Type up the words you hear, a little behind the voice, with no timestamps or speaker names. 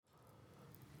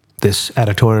This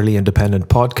editorially independent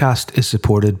podcast is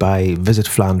supported by Visit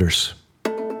Flanders.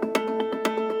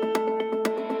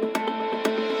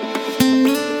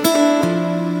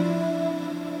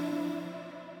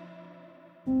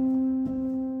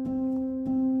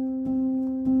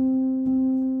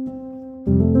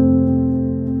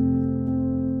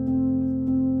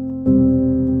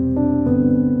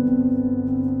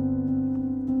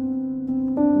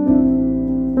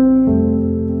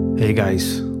 Hey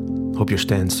guys, hope you're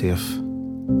staying safe.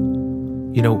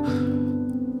 You know,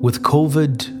 with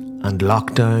COVID and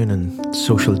lockdown and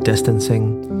social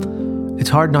distancing, it's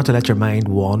hard not to let your mind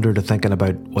wander to thinking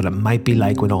about what it might be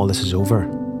like when all this is over.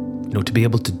 You know, to be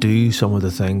able to do some of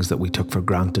the things that we took for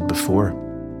granted before.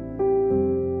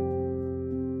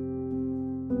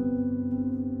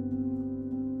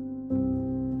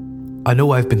 I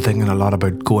know I've been thinking a lot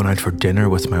about going out for dinner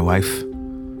with my wife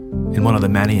in one of the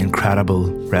many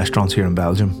incredible restaurants here in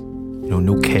Belgium. You know,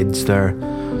 no kids there,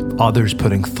 others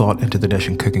putting thought into the dish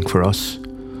and cooking for us,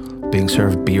 being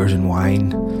served beers and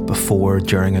wine before,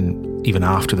 during and even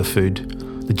after the food.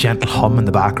 The gentle hum in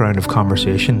the background of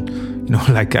conversation, you know,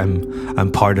 like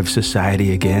I'm part of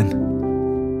society again.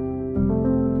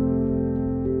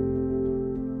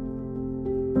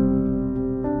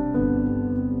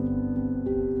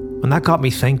 And that got me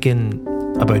thinking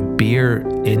about beer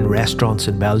in restaurants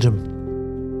in Belgium.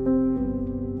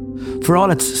 For all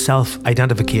its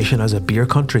self-identification as a beer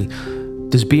country,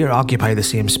 does beer occupy the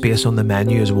same space on the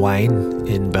menu as wine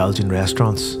in Belgian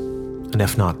restaurants? And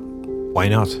if not, why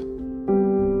not?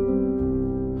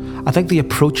 I think the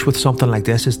approach with something like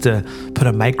this is to put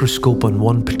a microscope on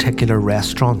one particular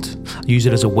restaurant, use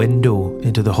it as a window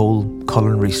into the whole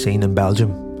culinary scene in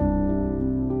Belgium.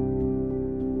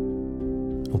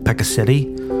 We'll pick a city,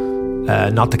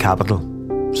 not the capital,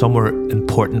 somewhere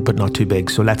important but not too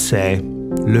big. So let's say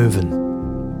Leuven.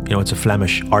 You know, it's a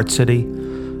Flemish art city.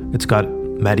 It's got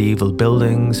medieval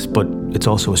buildings, but it's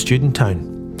also a student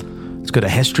town. It's got a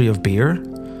history of beer,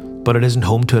 but it isn't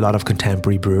home to a lot of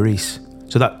contemporary breweries.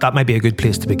 So that might be a good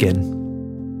place to begin.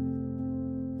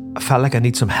 I felt like I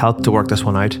need some help to work this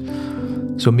one out.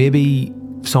 So maybe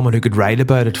someone who could write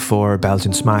about it for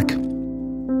Belgian Smack.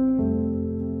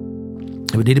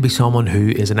 It would need to be someone who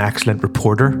is an excellent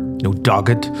reporter, you know,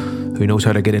 dogged, who knows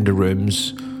how to get into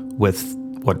rooms with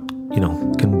what, you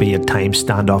know, can be at times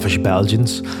standoffish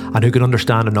Belgians, and who can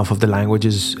understand enough of the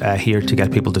languages here to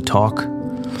get people to talk.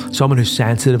 Someone who's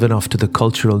sensitive enough to the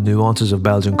cultural nuances of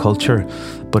Belgian culture,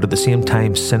 but at the same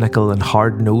time cynical and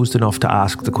hard-nosed enough to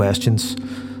ask the questions.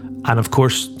 And of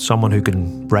course, someone who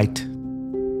can write.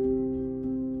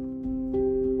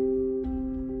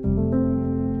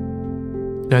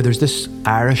 Now, there's this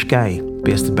Irish guy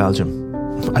based in Belgium,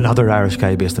 another Irish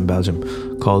guy based in Belgium,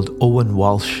 called Owen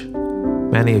Walsh.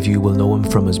 Many of you will know him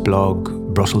from his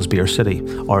blog, Brussels Beer City,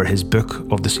 or his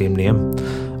book of the same name,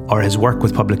 or his work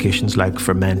with publications like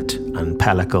Ferment and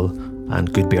Pellicle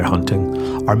and Good Beer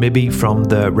Hunting, or maybe from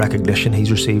the recognition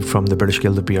he's received from the British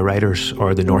Guild of Beer Writers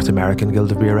or the North American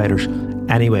Guild of Beer Writers.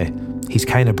 Anyway, he's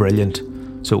kind of brilliant,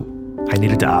 so I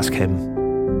needed to ask him.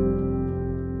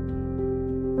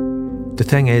 The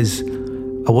thing is,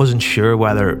 I wasn't sure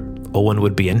whether Owen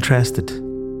would be interested.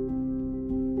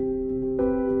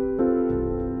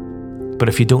 But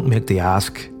if you don't make the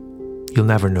ask, you'll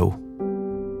never know.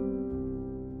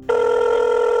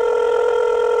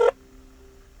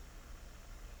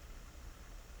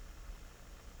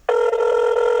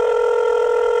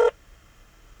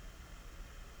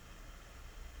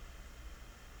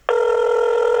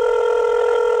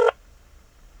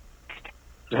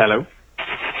 Hello.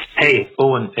 Hey,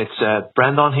 Owen, it's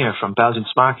Brendan here from Belgian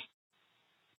Smack.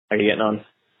 How are you getting on?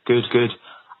 Good.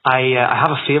 I have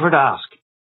a favour to ask.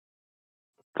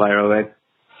 Fire away.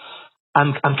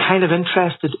 I'm kind of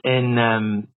interested in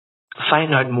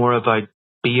finding out more about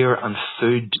beer and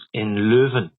food in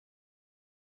Leuven.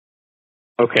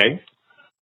 Okay.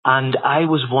 And I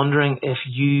was wondering if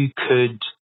you could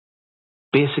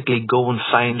basically go and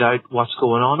find out what's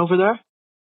going on over there.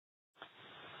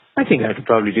 I think I could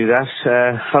probably do that.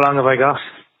 How long have I got?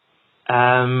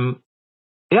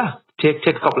 Yeah, take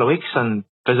a couple of weeks and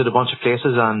visit a bunch of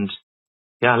places, and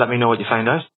yeah, let me know what you find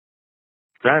out.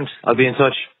 Grand. I'll be in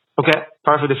touch. Okay,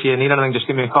 perfect. If you need anything, just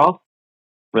give me a call.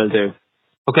 Will do.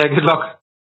 Okay, good luck.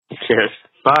 Cheers.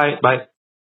 Bye.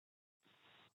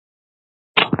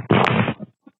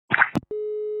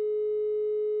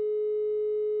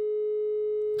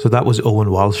 So that was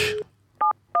Owen Walsh.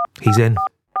 He's in.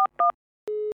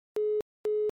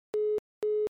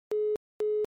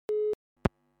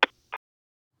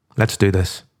 Let's do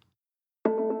this.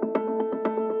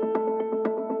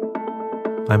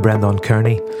 I'm Brendan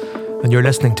Kearney, and you're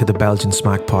listening to the Belgian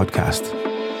Smack podcast.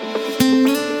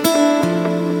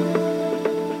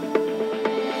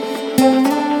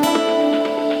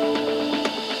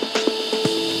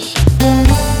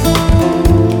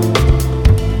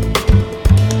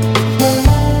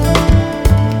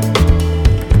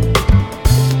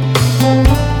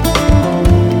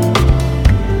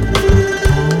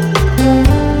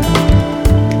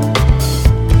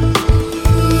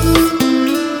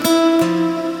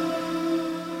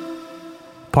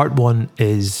 Part 1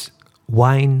 is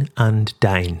Wine and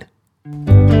Dine.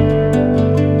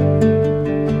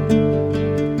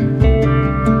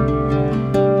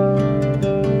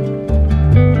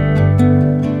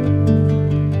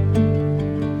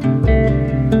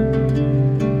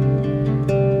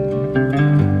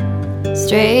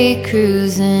 Straight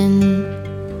cruising,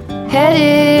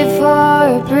 headed for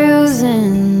a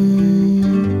bruising,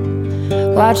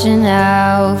 watching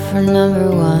out for number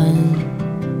 1.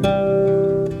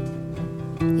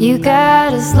 You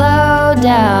gotta slow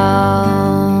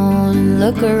down and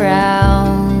look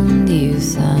around you,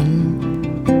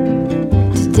 son.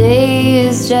 Today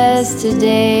is just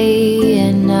today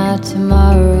and not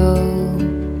tomorrow.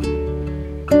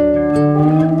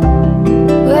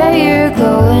 Where you're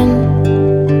going,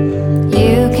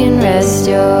 you can rest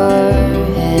your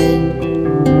head.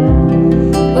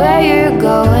 Where you're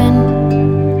going,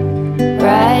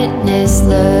 brightness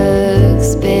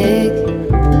looks big.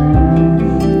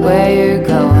 Where you're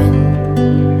going,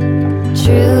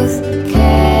 truth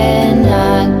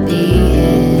cannot be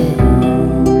hid.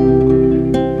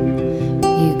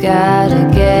 You gotta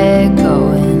get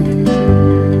going.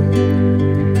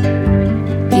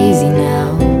 Easy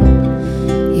now.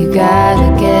 You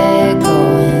gotta get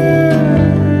going.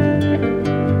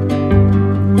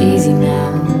 Easy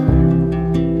now.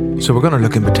 So we're going to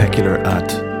look in particular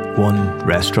at one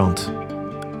restaurant.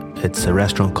 It's a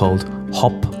restaurant called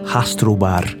Hop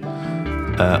Hastrobar,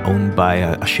 owned by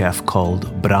a chef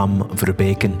called Bram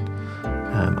Verbeken,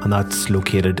 and that's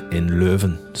located in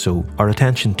Leuven. So our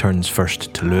attention turns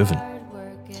first to Leuven.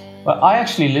 Well, I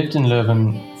actually lived in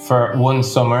Leuven for one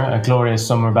summer, a glorious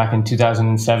summer back in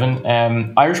 2007.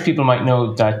 Irish people might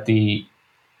know that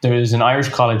there is an Irish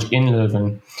college in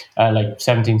Leuven, like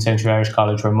 17th century Irish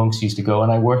college where monks used to go,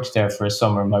 and I worked there for a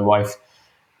summer. My wife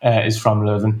is from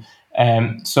Leuven.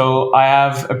 So I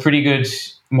have pretty good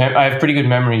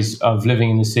memories of living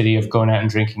in the city, of going out and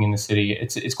drinking in the city.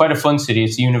 It's quite a fun city.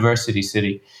 It's a university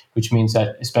city, which means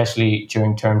that especially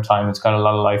during term time, it's got a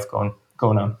lot of life going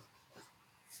on.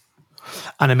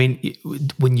 And I mean,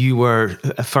 when you were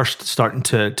first starting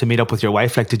to meet up with your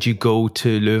wife, like, did you go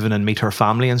to Leuven and meet her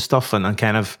family and stuff and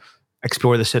kind of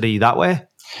explore the city that way?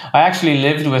 I actually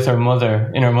lived with her mother,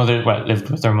 lived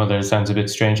with her mother sounds a bit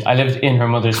strange. I lived in her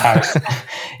mother's house,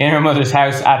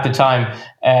 at the time,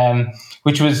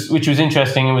 which was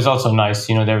interesting. It was also nice,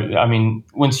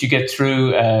 once you get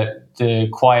through the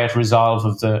quiet resolve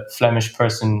of the Flemish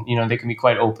person, they can be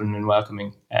quite open and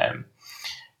welcoming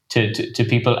to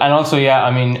people. And also,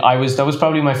 that was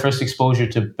probably my first exposure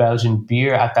to Belgian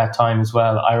beer at that time as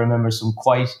well. I remember some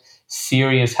quite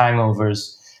serious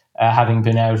hangovers, having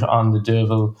been out on the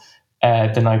Duvel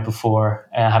the night before,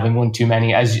 having one too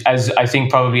many, as I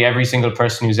think probably every single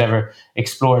person who's ever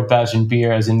explored Belgian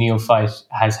beer as a neophyte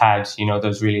has had,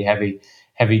 those really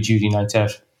heavy duty nights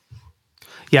out.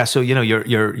 Yeah, so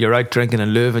you're out drinking in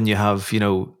Leuven. You have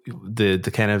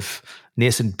the kind of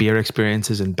nascent beer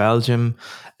experiences in Belgium.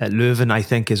 Leuven, I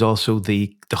think, is also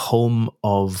the home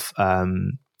of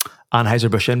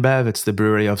Anheuser-Busch InBev. It's the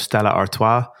brewery of Stella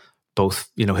Artois, both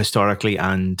historically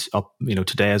and up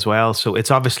today as well. So it's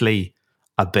obviously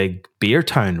a big beer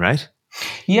town, right?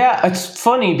 Yeah, it's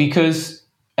funny because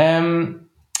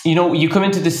you come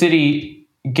into the city.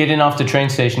 Getting off the train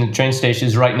station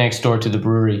is right next door to the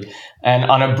brewery. And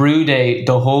on a brew day,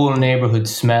 the whole neighborhood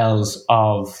smells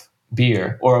of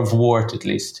beer, or of wort at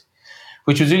least,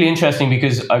 which was really interesting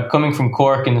because coming from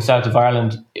Cork in the south of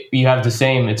Ireland, you have the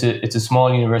same. It's a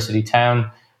small university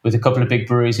town with a couple of big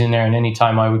breweries in there. And any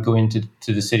time I would go into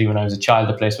the city when I was a child,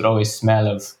 the place would always smell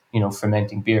of,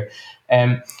 fermenting beer.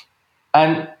 And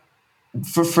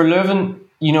for Leuven,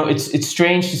 it's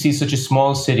strange to see such a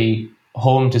small city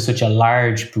home to such a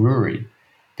large brewery,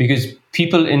 because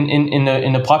people in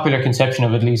the popular conception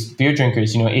of at least beer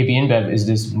drinkers, AB InBev is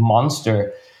this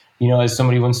monster, as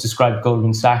somebody once described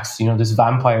Goldman Sachs, this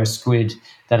vampire squid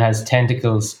that has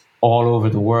tentacles all over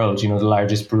the world, the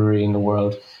largest brewery in the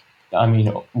world,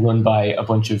 run by a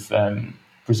bunch of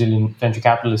Brazilian venture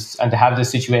capitalists, and to have this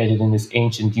situated in this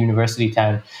ancient university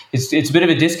town, it's a bit of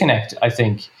a disconnect, I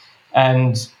think.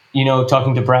 And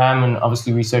talking to Bram and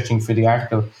obviously researching for the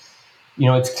article,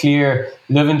 it's clear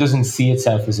Leuven doesn't see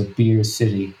itself as a beer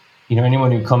city.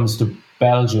 Anyone who comes to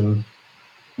Belgium,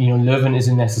 Leuven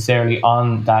isn't necessarily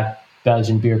on that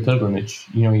Belgian beer pilgrimage.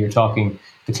 You're talking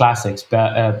the classics,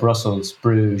 Brussels,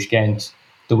 Bruges, Ghent,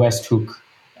 the West Hook.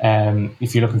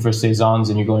 If you're looking for saisons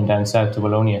and you're going down south to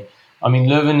Wallonia, I mean,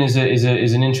 Leuven is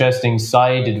an interesting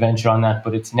side adventure on that,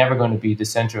 but it's never going to be the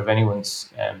centre of anyone's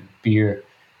beer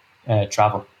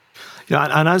travel.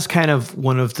 And as kind of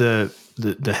one of the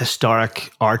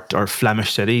historic art or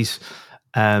Flemish cities,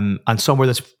 and somewhere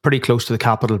that's pretty close to the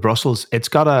capital, Brussels, it's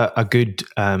got a good,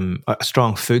 a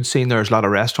strong food scene. There's a lot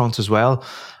of restaurants as well.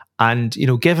 And,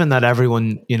 given that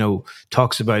everyone,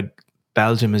 talks about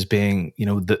Belgium as being,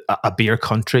 a beer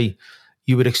country,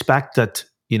 you would expect that,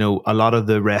 a lot of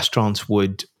the restaurants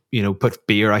would, put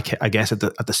beer, I guess, at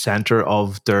the center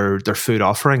of their food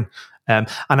offering. And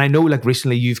I know, like,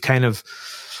 recently you've kind of,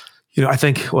 I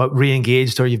think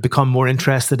re-engaged, or you've become more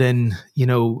interested in,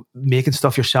 making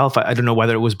stuff yourself. I don't know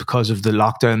whether it was because of the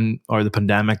lockdown or the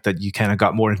pandemic that you kind of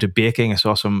got more into baking. I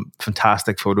saw some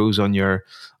fantastic photos on your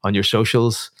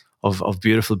socials of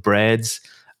beautiful breads,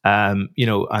 and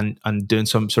doing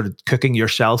some sort of cooking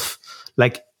yourself.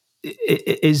 Like,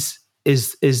 is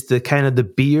the kind of the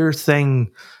beer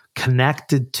thing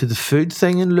connected to the food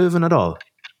thing in Leuven at all?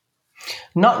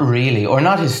 Not really, or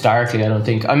not historically, I don't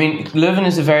think. I mean, Leuven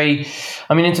is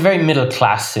it's a very middle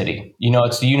class city.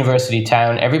 It's the university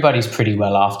town. Everybody's pretty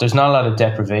well off. There's not a lot of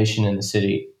deprivation in the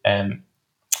city. And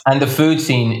the food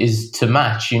scene is to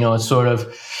match. It's sort of,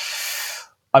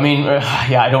 I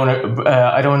don't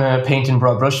want to paint in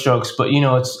broad brushstrokes, but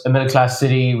it's a middle class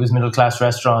city with middle class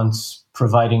restaurants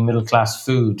providing middle class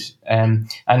food. And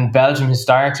Belgium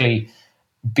historically,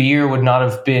 beer would not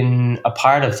have been a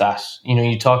part of that.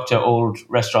 You talk to old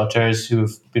restaurateurs who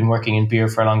have been working in beer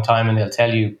for a long time, and they'll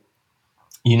tell you,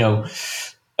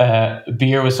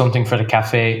 beer was something for the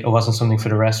cafe. It wasn't something for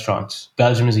the restaurant.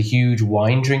 Belgium is a huge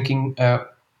wine drinking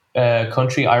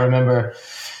country. I remember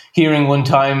hearing one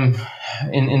time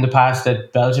in the past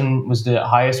that Belgium was the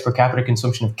highest per capita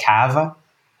consumption of cava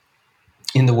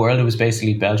in the world. It was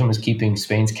basically Belgium was keeping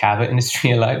Spain's cava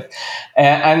industry alive.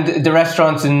 And the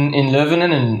restaurants in Leuven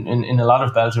and in a lot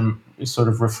of Belgium sort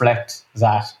of reflect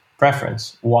that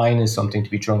preference. Wine is something to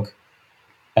be drunk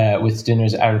with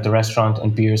dinners out at the restaurant,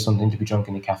 and beer is something to be drunk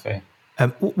in the cafe.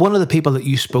 One of the people that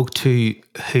you spoke to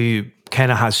who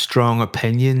kind of has strong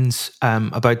opinions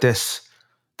about this,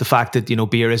 the fact that,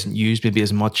 beer isn't used maybe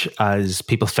as much as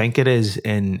people think it is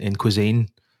in cuisine,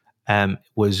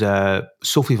 was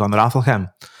Sophie van Ratelgem.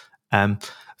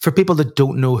 For people that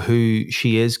don't know who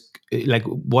she is, like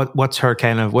what's her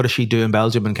what does she do in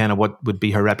Belgium, and kind of what would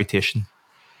be her reputation?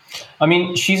 I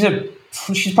mean, she's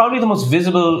probably the most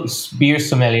visible beer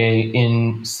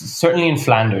sommelier certainly in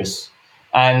Flanders.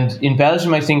 And in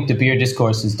Belgium, I think the beer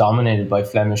discourse is dominated by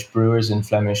Flemish brewers and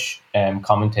Flemish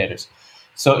commentators.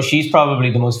 So she's probably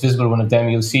the most visible one of them.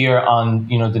 You'll see her on,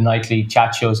 the nightly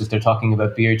chat shows. If they're talking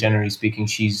about beer, generally speaking,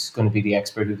 she's going to be the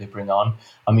expert who they bring on.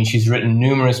 I mean, she's written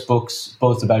numerous books,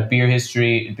 both about beer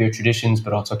history, beer traditions,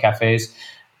 but also cafes.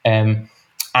 And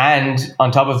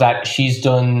on top of that, she's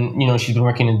been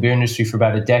working in the beer industry for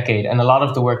about a decade. And a lot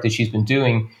of the work that she's been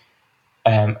doing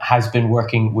has been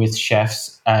working with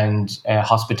chefs and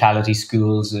hospitality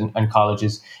schools and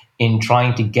colleges in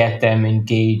trying to get them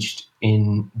engaged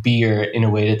in beer in a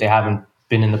way that they haven't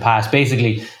been in the past.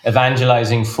 Basically,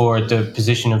 evangelizing for the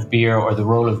position of beer or the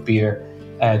role of beer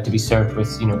to be served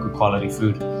with, good quality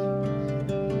food.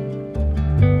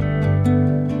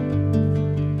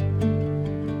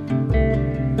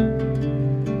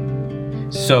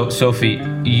 So, Sophie,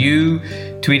 you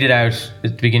tweeted out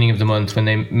at the beginning of the month when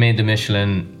they made the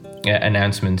Michelin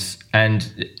announcements, and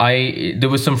there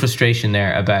was some frustration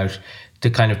there about the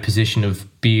kind of position of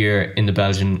beer in the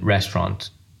Belgian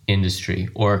restaurant industry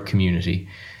or community.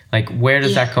 Like, where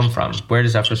does that come from? Where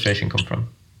does that frustration come from?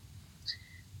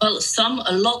 Well,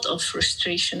 a lot of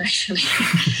frustration, actually.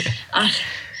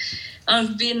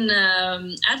 I've been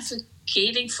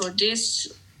advocating for this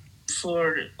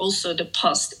for also the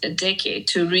past decade,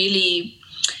 to really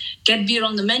get beer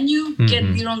on the menu, get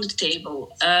beer on the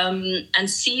table, and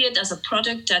see it as a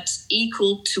product that's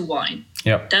equal to wine.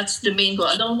 Yep. That's the main goal.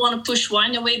 I don't want to push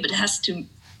wine away, but it has to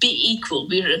be equal.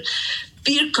 We're a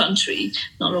beer country,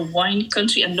 not a wine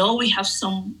country. I know we have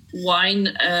some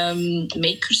wine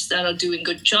makers that are doing a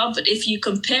good job, but if you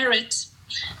compare it,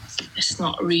 it's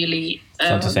not really... it's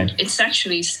not the same. It's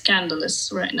actually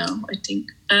scandalous right now, I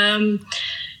think.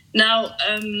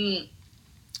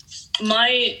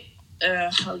 My...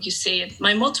 how you say it?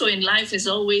 My motto in life is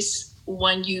always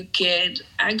when you get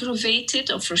aggravated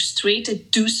or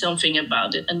frustrated, do something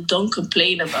about it and don't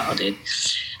complain about it.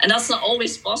 And that's not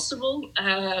always possible,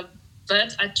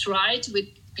 but I tried with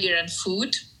beer and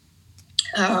food.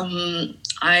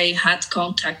 I had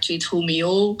contact with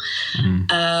Humio,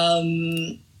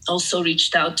 also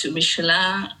reached out to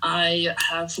Michelin. I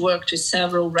have worked with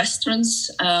several restaurants,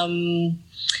 and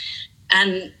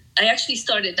I actually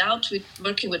started out with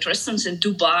working with restaurants in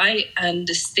Dubai and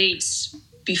the States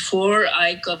before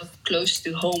I got close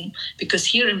to home, because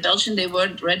here in Belgium they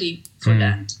weren't ready for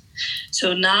that.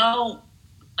 So now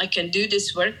I can do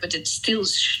this work, but it's still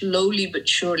slowly but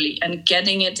surely, and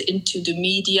getting it into the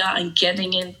media and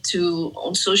getting into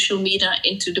on social media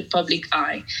into the public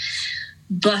eye.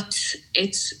 But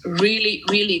it's really,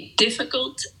 really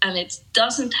difficult, and it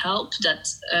doesn't help that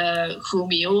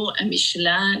Romeo and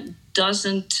Michelin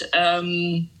doesn't,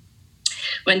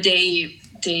 when they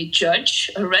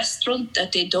judge a restaurant,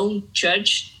 that they don't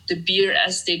judge the beer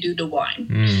as they do the wine.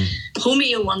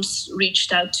 Romeo once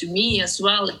reached out to me as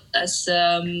well as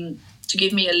to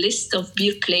give me a list of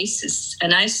beer places,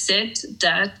 and I said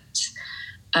that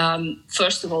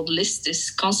first of all, the list is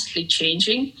constantly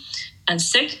changing. And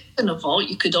second of all,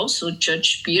 you could also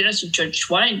judge beer as you judge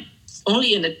wine,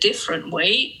 only in a different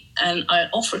way. And I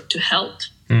offered to help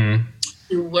to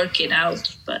work it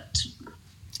out, but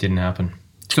didn't happen.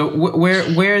 So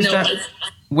where's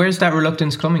that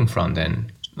reluctance coming from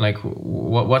then? Like,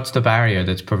 what's the barrier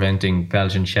that's preventing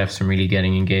Belgian chefs from really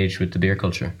getting engaged with the beer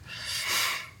culture?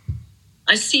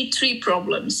 I see three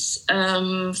problems.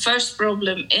 First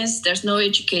problem is there's no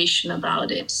education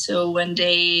about it. So when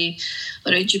they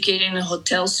are educated in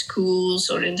hotel schools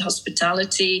or in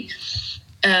hospitality,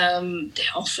 they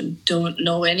often don't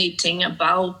know anything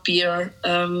about beer.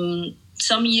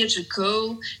 Some years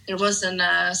ago, there was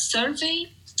a survey,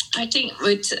 I think,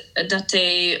 that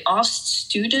they asked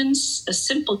students a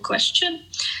simple question.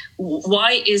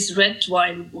 Why is red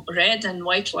wine red and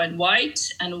white wine white?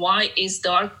 And why is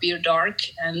dark beer dark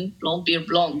and blonde beer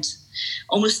blonde?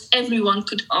 Almost everyone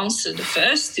could answer the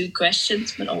first two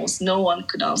questions, but almost no one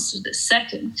could answer the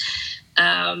second.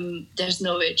 There's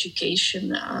no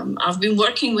education. I've been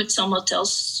working with some hotel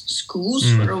schools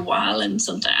for a while, and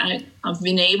sometimes I've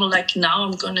been able, like now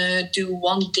I'm going to do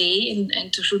one day in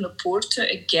De Groene Poorte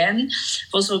again.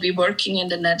 I've also been working in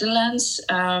the Netherlands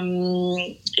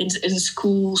in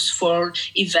schools for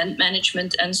event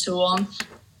management and so on.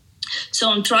 So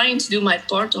I'm trying to do my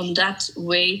part on that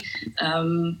way,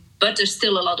 but there's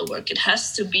still a lot of work. It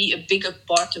has to be a bigger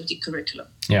part of the curriculum.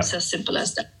 Yeah. It's as simple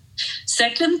as that.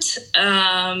 Second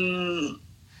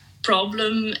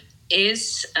problem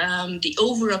is the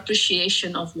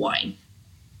over-appreciation of wine.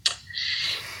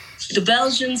 The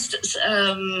Belgians,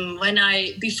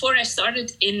 before I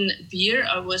started in beer,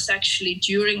 I was actually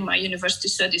during my university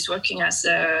studies working as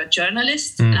a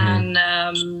journalist, and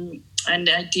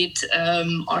I did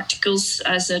articles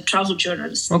as a travel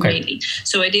journalist mainly.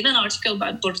 So I did an article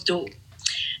about Bordeaux.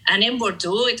 And in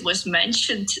Bordeaux, it was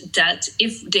mentioned that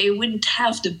if they wouldn't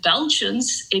have the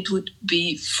Belgians, it would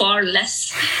be far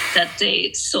less that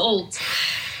they sold.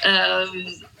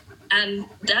 And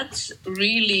that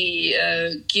really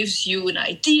gives you an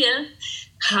idea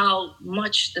how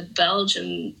much the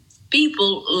Belgian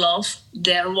people love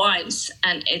their wines.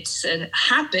 And it's a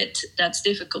habit that's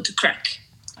difficult to crack.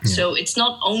 Yeah. So it's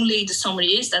not only the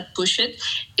sommeliers that push it,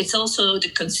 it's also the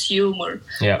consumer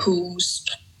who's...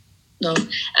 No.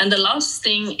 And the last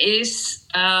thing is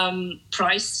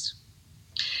price.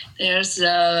 There's,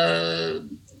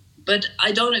 but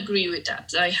I don't agree with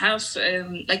that. I have,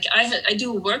 I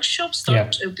do workshops,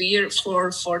 start a beer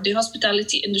for the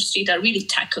hospitality industry that really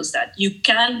tackles that. You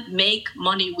can make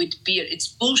money with beer. It's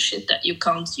bullshit that you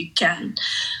can't. You can.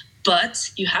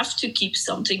 But you have to keep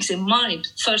some things in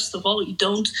mind. First of all, you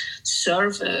don't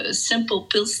serve a simple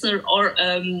Pilsner or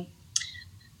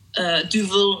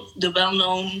Duvel, the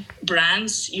well-known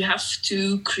brands. You have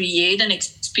to create an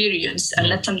experience and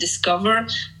let them discover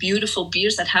beautiful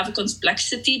beers that have a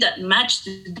complexity that match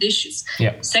the dishes.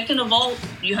 Yeah. Second of all,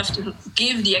 you have to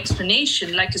give the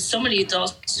explanation like a sommelier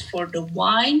does for the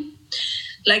wine.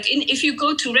 If you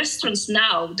go to restaurants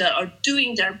now that are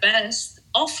doing their best,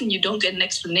 often you don't get an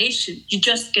explanation. You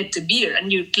just get the beer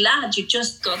and you're glad you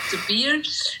just got the beer.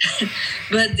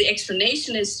 But the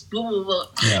explanation is blah, blah, blah.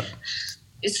 Yeah.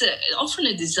 It's often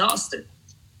a disaster.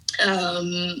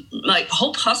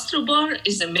 Hop Gastrobar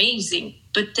is amazing,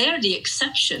 but they're the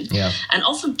exception. Yeah. And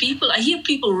often I hear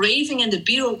people raving in the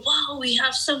bureau, wow, we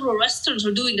have several restaurants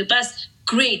who are doing the best.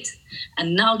 Great.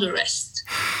 And now the rest.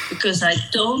 because I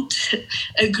don't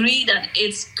agree that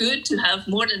it's good to have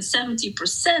more than 70%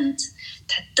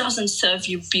 that doesn't serve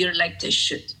you beer like they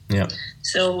should. Yeah.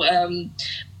 So,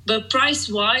 but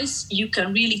price-wise, you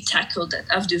can really tackle that.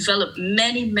 I've developed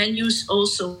many menus,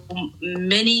 also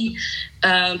many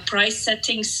price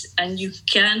settings, and you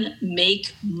can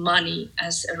make money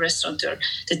as a restaurateur.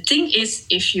 The thing is,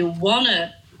 if you want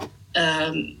to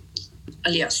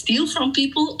steal from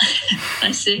people,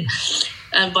 I say,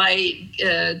 and by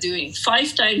doing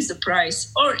 5 times the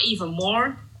price or even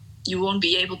more, you won't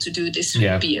be able to do this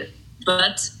with beer.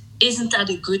 But isn't that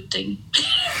a good thing?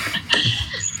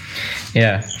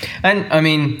 Yeah. And I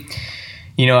mean,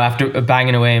 you know, after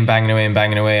banging away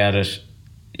at it,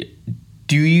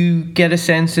 do you get a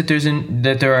sense that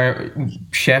that there are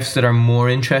chefs that are more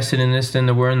interested in this than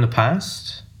there were in the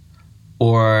past?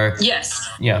 Or yes.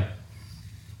 Yeah.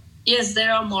 Yes,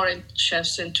 there are more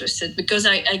chefs interested because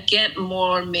I get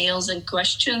more mails and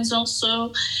questions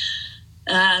also.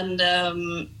 And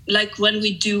like when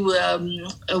we do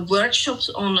a workshop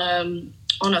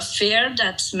on a fair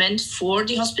that's meant for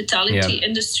the hospitality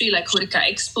industry, like Horeca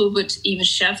Expo, but even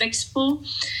Chef Expo.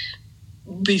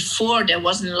 Before there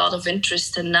wasn't a lot of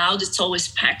interest, and now it's always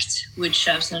packed with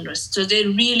chefs and restaurants. So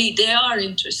they are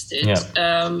interested,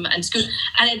 and it's good.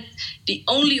 And the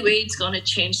only way it's going to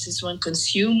change is when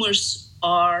consumers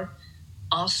are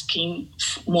asking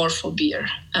more for beer.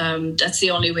 That's the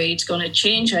only way it's going to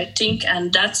change, I think.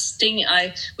 And that's the thing.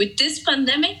 With this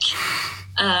pandemic,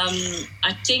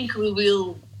 I think we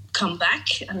will come back,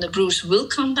 and the brewers will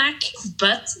come back,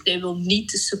 but they will need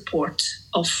the support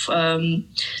of.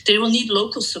 They will need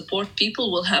local support.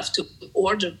 People will have to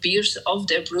order beers of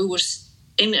their brewers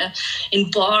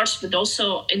in bars, but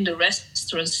also in the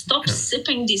restaurants. Stop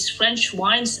sipping these French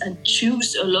wines and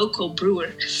choose a local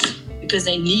brewer, because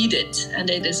they need it and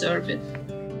they deserve it.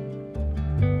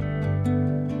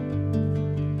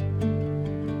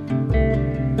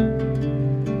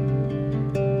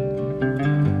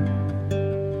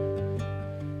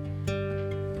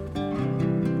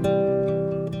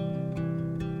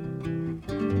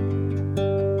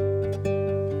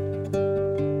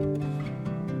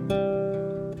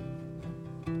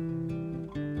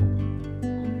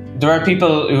 There are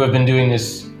people who have been doing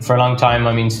this for a long time.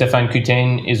 I mean, Stefan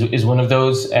Kutain is one of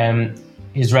those.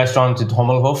 His restaurant at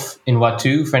Hommelhof in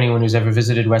Watteau, for anyone who's ever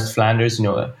visited West Flanders, you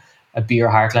know, a beer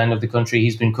heartland of the country,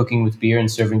 he's been cooking with beer and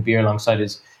serving beer alongside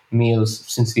his meals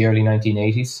since the early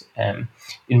 1980s.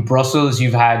 In Brussels,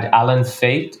 you've had Alan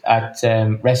Fate at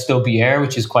Resto Bière,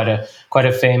 which is quite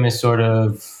a famous sort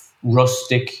of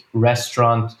rustic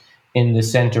restaurant in the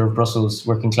centre of Brussels'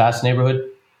 working class neighbourhood.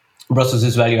 Brussels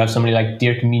as well, you have somebody like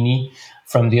Dirk Mini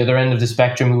from the other end of the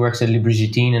spectrum who works at Le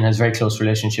Brigittine and has very close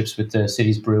relationships with the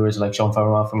city's brewers like Jean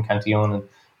Farois from Cantillon and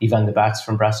Yvan de Batz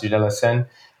from Brasserie de la Seine.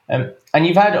 And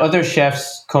you've had other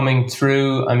chefs coming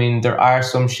through. I mean, there are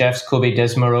some chefs, Kobe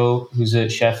Desmareau, who's a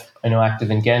chef I know active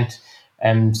in Ghent,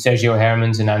 and Sergio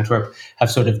Hermans in Antwerp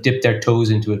have sort of dipped their toes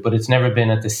into it, but it's never been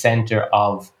at the centre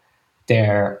of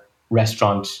their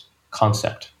restaurant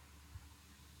concept.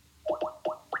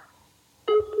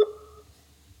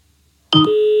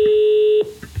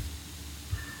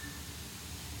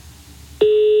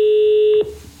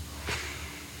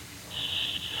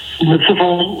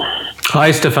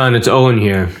 Hi, Stefan. It's Owen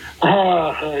here.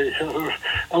 Hi.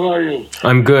 How are you?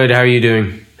 I'm good. How are you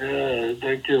doing? Yeah,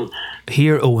 thank you.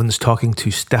 Here, Owen's talking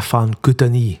to Stefan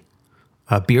Kutain,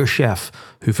 a beer chef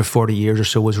who for 40 years or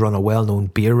so has run a well-known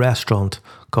beer restaurant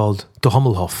called the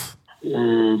Hommelhof.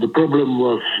 The problem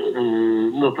was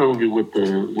not only with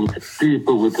the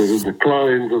people, with the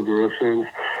clients of the restaurants,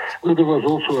 but there was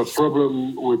also a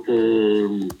problem with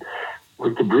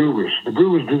the brewers. The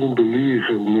brewers didn't believe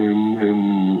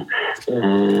in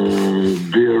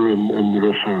beer in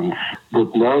restaurants.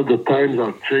 But now the times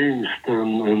are changed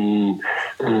and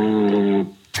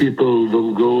people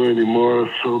don't go anymore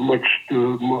so much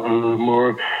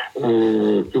more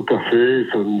to cafes,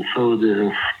 and so they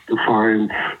have to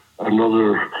find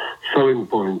another selling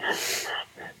point.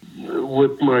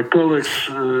 With my colleagues,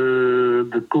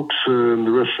 the cooks and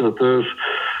the restaurateurs,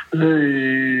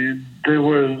 they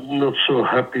were not so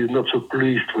happy, not so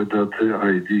pleased with that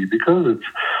idea, because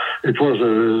it was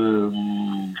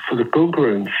for the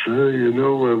concurrence.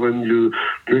 When you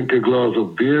drink a glass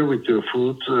of beer with your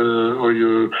food, or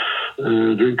you're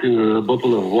drinking a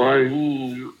bottle of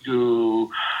wine, you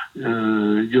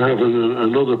have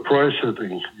another price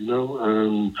setting,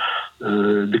 and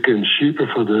it became cheaper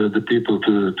for the people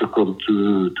to come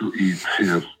to eat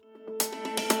here.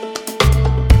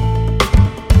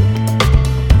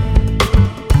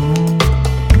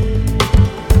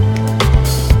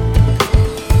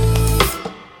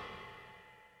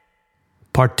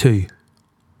 Part 2.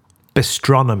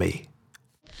 Bistronomy.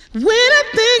 When I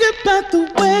think about the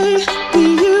way we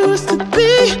used to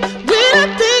be, when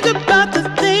I think about the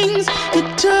things you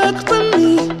took from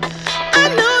me, I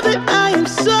know that I am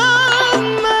so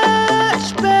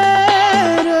much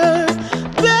better.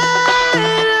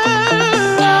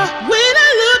 When I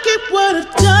look at what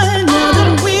I've done now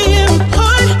that we're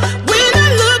apart, when I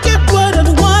look at what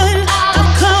I've won,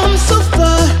 I've come so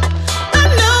far. I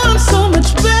know I'm so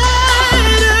much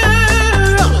better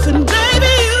off, and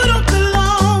baby, you don't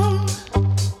belong.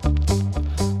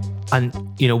 And,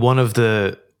 one of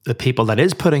the people that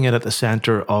is putting it at the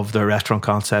center of the restaurant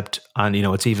concept, and,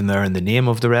 it's even there in the name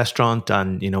of the restaurant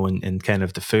and, in kind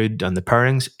of the food and the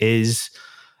pairings, is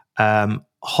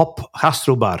Hop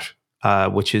Gastrobar,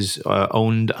 which is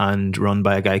owned and run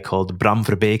by a guy called Bram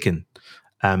Verbeken.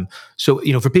 So,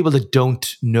 for people that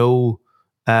don't know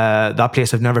that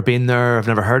place, I've never been there, I've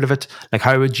never heard of it. Like,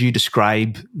 how would you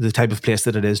describe the type of place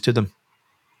that it is to them?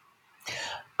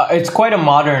 It's quite a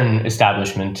modern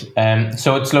establishment.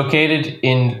 So it's located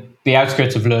in the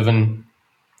outskirts of Leuven,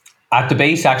 at the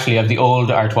base, actually, of the old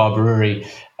Artois brewery,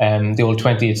 the old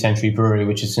 20th century brewery,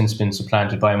 which has since been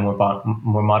supplanted by a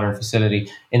more modern facility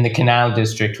in the Canal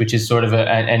District, which is sort of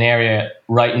an area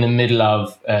right in the middle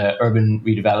of urban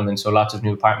redevelopment. So lots of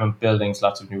new apartment buildings,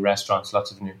 lots of new restaurants, lots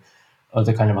of new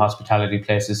other kind of hospitality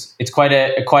places. It's quite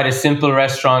a simple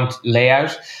restaurant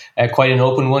layout, quite an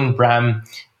open one. Bram,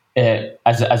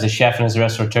 as a chef and as a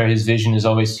restaurateur, his vision is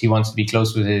always he wants to be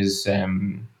close with his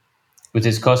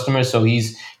customers. So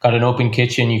he's got an open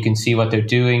kitchen. You can see what they're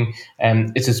doing.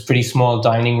 It's a pretty small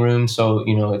dining room, so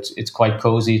it's quite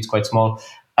cozy. It's quite small.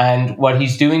 And what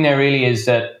he's doing there really is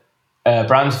that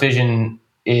Bram's vision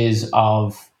is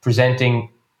of presenting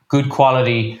good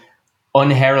quality,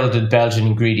 unheralded Belgian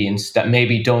ingredients that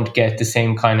maybe don't get the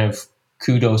same kind of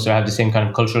kudos or have the same kind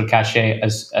of cultural cachet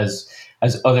as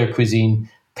other cuisine,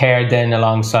 paired then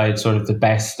alongside sort of the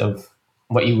best of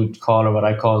what you would call, or what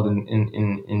I called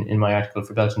in my article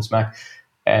for Belgian Smack,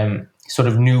 sort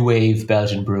of new wave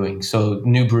Belgian brewing. So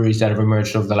new breweries that have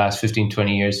emerged over the last 15,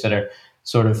 20 years that are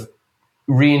sort of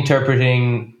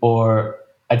reinterpreting or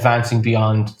advancing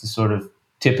beyond the sort of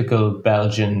typical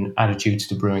Belgian attitudes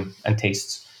to brewing and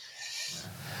tastes.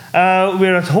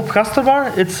 We're at Hop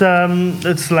Gastrobar.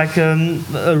 It's like a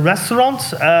restaurant,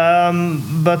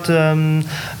 but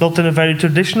not in a very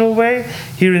traditional way.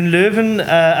 Here in Leuven,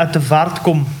 at the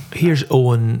Vaartkom. Here's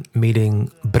Owen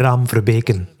meeting Bram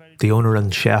Verbeken, the owner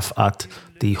and chef at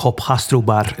the Hop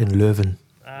Gastrobar in Leuven.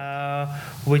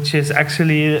 Which is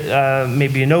actually,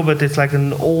 maybe but it's like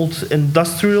an old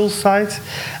industrial site,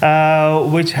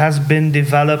 which has been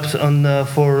developed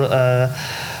for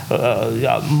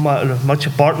much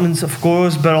apartments, of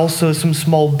course, but also some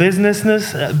small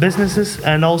businesses,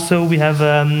 and also we have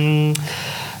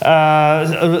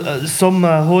some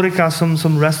horeca,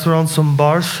 some restaurants, some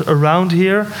bars around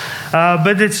here.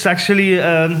 But it's actually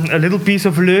a little piece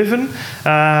of Leuven,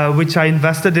 which I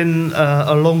invested in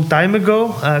a long time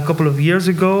ago, a couple of years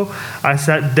ago. I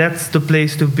said that's the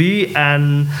place to be,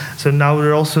 and so now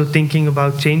we're also thinking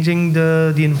about changing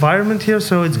the environment here.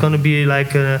 So it's going to be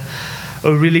like a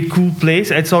really cool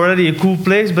place. It's already a cool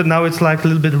place, but now it's like a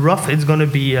little bit rough. It's going to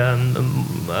be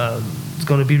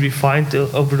refined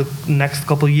over the next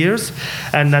couple of years,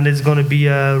 and then it's going to be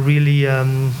a really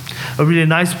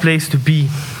nice place to be.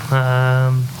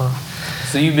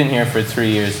 So you've been here for 3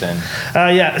 years then?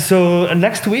 Yeah. So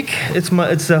next week it's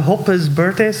Hop's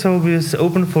birthday, so we're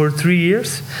open for 3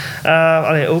 years.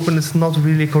 Open is not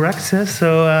really correct,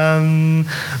 so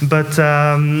but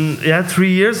 3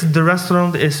 years. The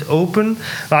restaurant is open.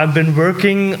 I've been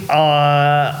working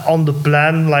on the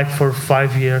plan like for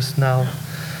 5 years now,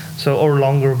 so or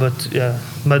longer, but yeah.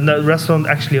 But the restaurant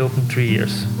actually opened 3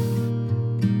 years.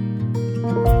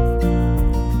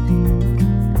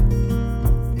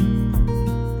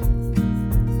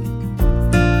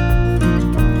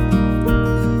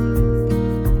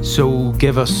 So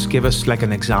give us like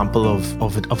an example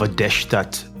of a dish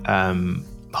that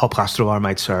Hop Gastrobar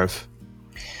might serve.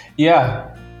 Yeah.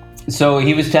 So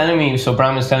Bram was telling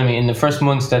me in the first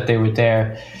months that they were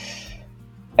there,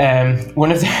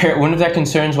 one of their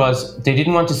concerns was they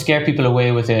didn't want to scare people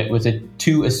away with a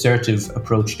too assertive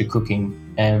approach to cooking.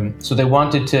 So they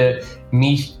wanted to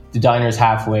meet the diners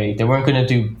halfway. They weren't going to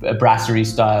do a brasserie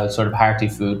style sort of hearty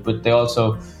food, but they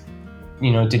also,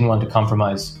 didn't want to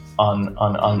compromise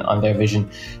on their vision.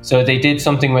 So they did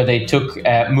something where they took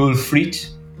moule frite,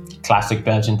 classic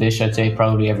Belgian dish. I'd say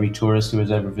probably every tourist who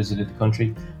has ever visited the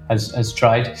country has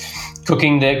tried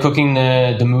cooking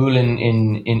the moule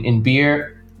in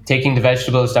beer, taking the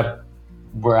vegetables that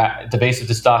were at the base of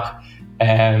the stock,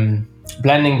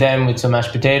 blending them with some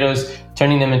mashed potatoes,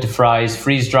 turning them into fries,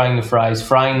 freeze drying the fries,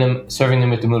 frying them, serving them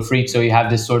with the moule frite. So you have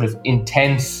this sort of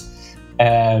intense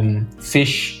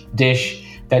fish dish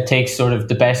that takes sort of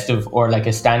the best of, or like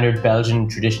a standard Belgian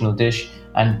traditional dish,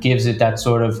 and gives it that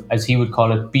sort of, as he would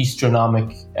call it,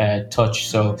 bistronomic touch.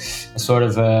 So a sort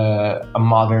of a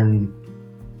modern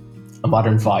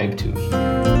vibe to it.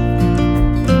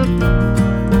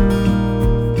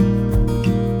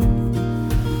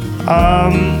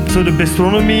 So the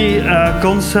bistronomy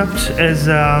concept is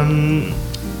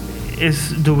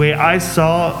the way I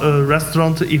saw a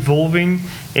restaurant evolving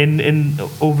in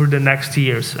over the next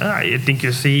years. I think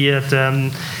you see it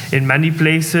in many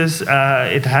places.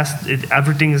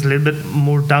 Everything is a little bit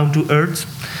more down to earth.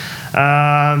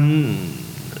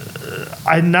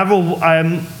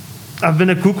 I've been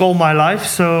a cook all my life,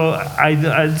 so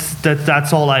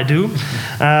that's all I do.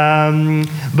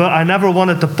 But I never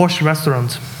wanted a posh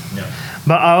restaurant. No.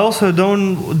 But I also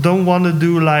don't want to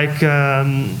do like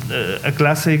a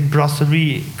classic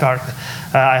brasserie cart.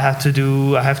 I have to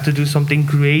do something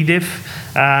creative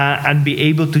and be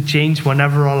able to change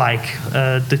whenever I like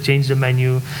to change the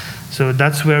menu. So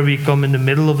that's where we come in the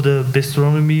middle of the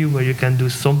bistronomy, where you can do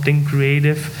something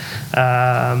creative,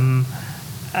 and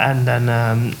then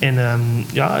in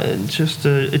just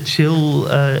a chill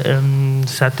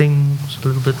setting, a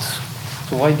little bit.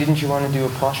 So why didn't you want to do a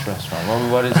posh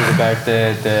restaurant? What is it about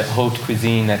the haute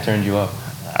cuisine that turned you up?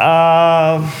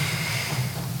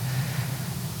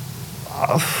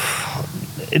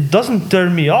 It doesn't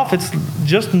turn me off. It's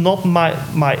just not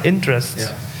my interest.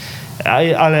 Yeah.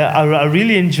 I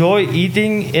really enjoy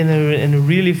eating in a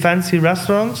really fancy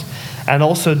restaurant, and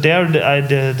also there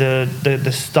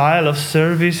the style of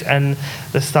service and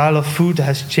the style of food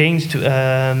has changed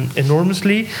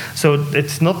enormously. So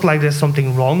it's not like there's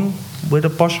something wrong with a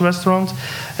posh restaurant.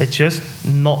 It's just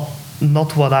not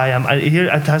what I am. Here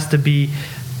it has to be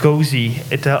cozy.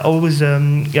 It always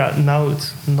now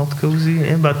it's not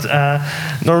cozy, but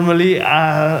normally.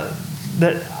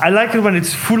 I like it when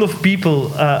it's full of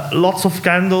people, lots of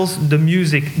candles, the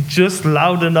music just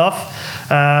loud enough,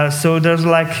 so there's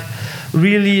like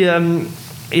really a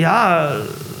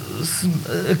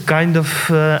kind of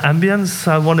ambience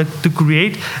I wanted to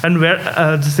create, and where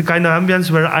it's the kind of ambience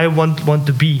where I want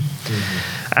to be.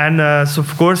 Mm-hmm. And so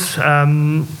of course,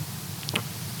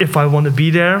 if I want to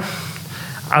be there,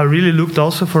 I really looked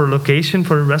also for a location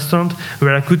for a restaurant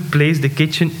where I could place the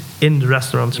kitchen in the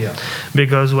restaurant. Yeah.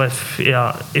 Because if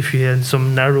you're in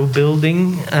some narrow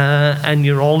building and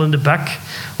you're all in the back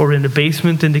or in the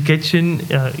basement in the kitchen,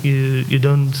 you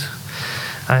don't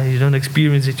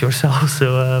experience it yourself.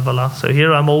 So voila. So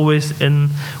here I'm always in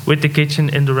with the kitchen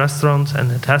in the restaurant,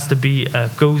 and it has to be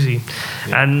cozy.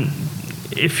 Yeah. And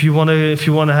if you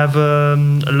wanna have a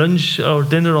lunch or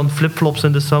dinner on flip flops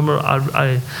in the summer,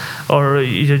 or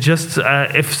you just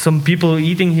if some people are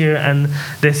eating here and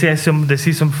they see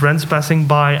some friends passing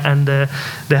by and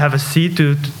they have a seat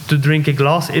to drink a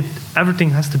glass,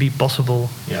 everything has to be possible.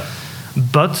 Yeah.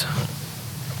 But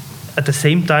at the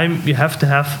same time, you have to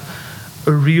have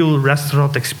a real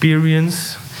restaurant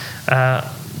experience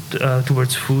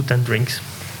towards food and drinks.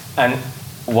 And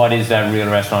what is that real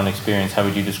restaurant experience? How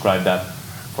would you describe that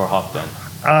for Hop then?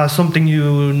 Something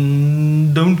you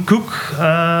don't cook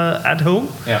at home.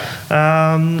 Yeah.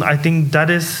 I think that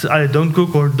is, I don't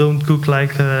cook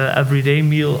like an everyday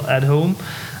meal at home.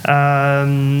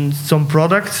 Some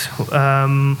products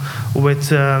with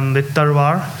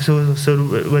terroir, so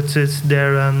which is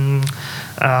their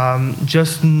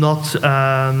just not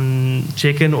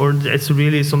chicken, or it's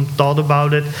really some thought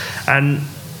about it, and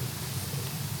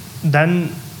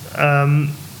then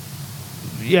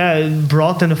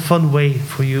brought in a fun way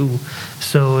for you,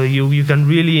 so you can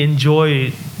really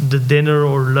enjoy the dinner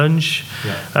or lunch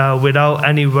without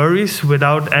any worries,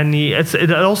 without any.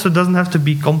 It also doesn't have to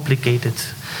be complicated,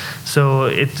 so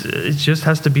it just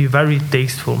has to be very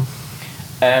tasteful.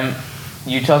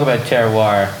 You talk about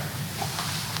terroir,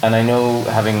 and I know,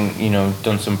 having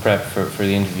done some prep for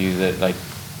the interview, that like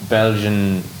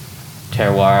Belgian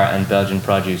terroir and Belgian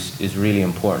produce is really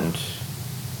important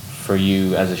for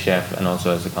you as a chef, and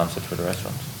also as a concept for the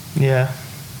restaurant. Yeah.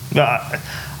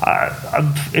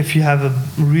 If you have a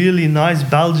really nice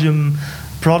Belgian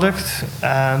product,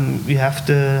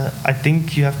 I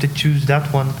think you have to choose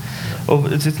that one.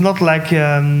 It's not like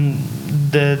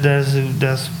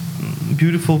there's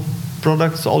beautiful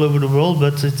products all over the world,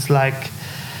 but it's like,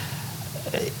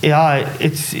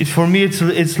 for me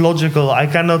it's logical. I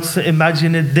cannot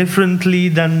imagine it differently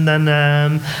than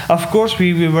of course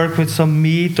we work with some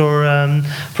meat or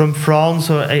from France,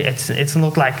 or it's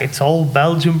not like it's all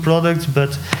Belgian products,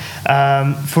 but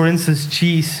For instance,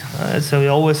 cheese. So we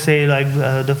always say like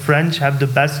the French have the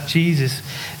best cheeses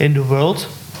in the world.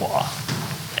 Well,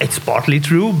 it's partly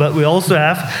true, but we also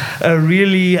have a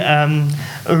really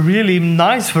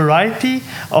nice variety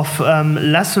of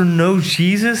lesser known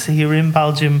cheeses here in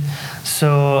Belgium.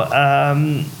 So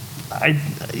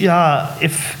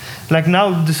if like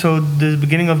now, so the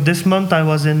beginning of this month I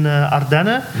was in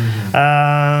Ardennes,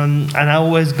 and I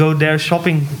always go there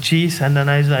shopping cheese, and then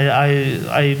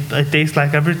I taste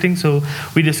like everything. So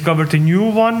we discovered a new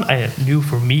one. New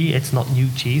for me, it's not new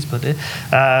cheese, but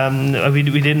we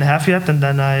didn't have yet. And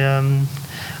then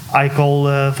I call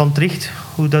Van Tricht,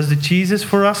 who does the cheeses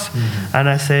for us, and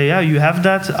I say, yeah, you have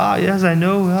that? Ah, yes, I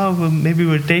know. Well, maybe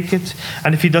we'll take it.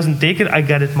 And if he doesn't take it, I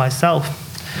get it myself.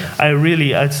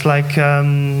 It's like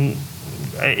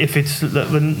if it's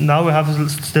now we have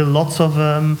still lots of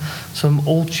some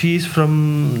old cheese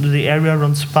from the area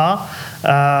around Spa,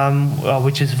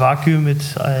 which is vacuum.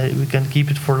 We can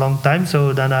keep it for a long time.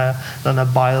 So then I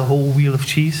buy a whole wheel of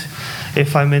cheese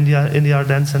if I'm in the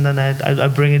Ardennes, and then I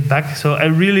bring it back. So I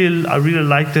really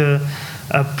like to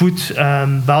put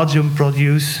Belgium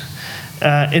produce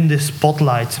in the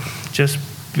spotlight, just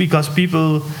because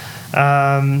people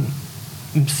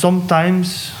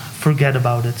sometimes forget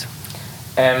about it.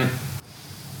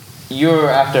 You're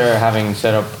after having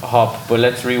set up Hop, but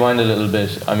let's rewind a little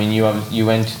bit. I mean, you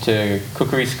went to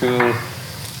cookery school,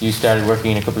 you started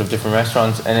working in a couple of different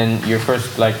restaurants, and then your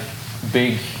first like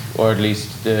big, or at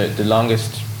least the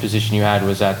longest position you had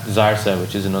was at Zarsa,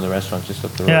 which is another restaurant just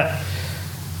up the road. Yeah.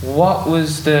 What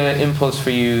was the impulse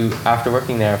for you after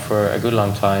working there for a good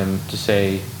long time to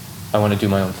say, I want to do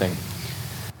my own thing?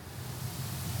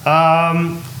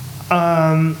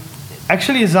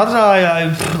 Actually, Zarsa,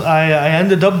 I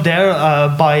ended up there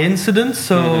by incident.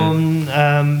 So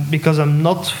because I'm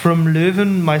not from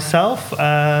Leuven myself,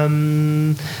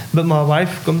 but my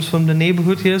wife comes from the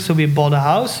neighborhood here, so we bought a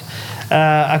house.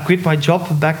 I quit my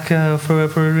job back for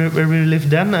where we lived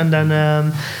then, and then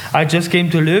I just came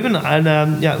to Leuven,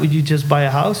 and you just buy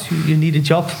a house, you need a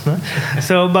job.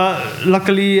 So, but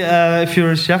luckily, if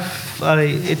you're a chef,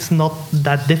 it's not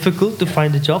that difficult to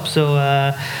find a job. So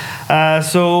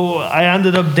I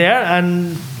ended up there,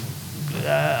 and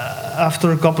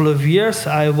after a couple of years,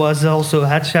 I was also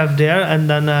head chef there, and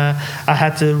then I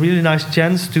had a really nice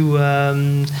chance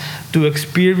to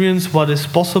experience what is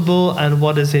possible and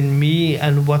what is in me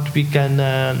and what we can,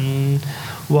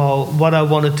 what I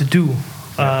wanted to do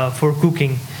for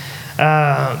cooking.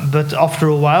 But after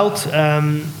a while,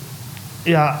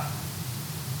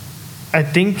 I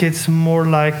think it's more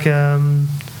like.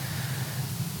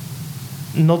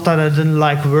 Not that I didn't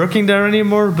like working there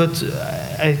anymore, but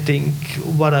I think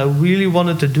what I really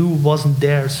wanted to do wasn't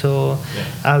there. So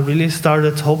I really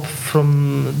started Hop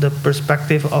from the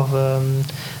perspective of a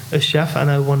chef, and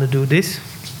I want to do this.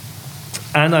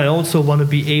 And I also want to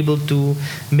be able to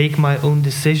make my own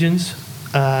decisions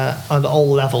on all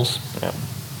levels. Yeah.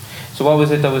 So what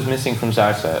was it that was missing from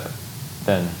Zarsa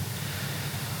then?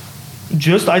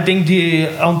 Just, I think, the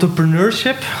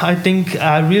entrepreneurship. I think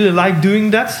I really like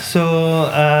doing that.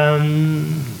 So,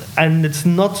 and it's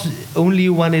not only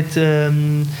when it,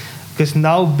 because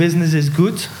now business is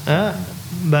good,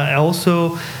 but I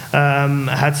also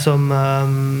had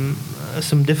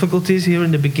some difficulties here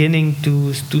in the beginning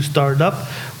to start up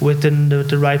within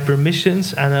the right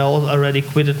permissions, and I already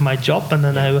quitted my job, and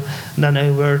then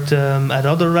I worked at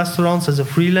other restaurants as a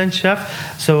freelance chef.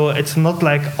 So it's not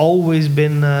like always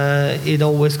been it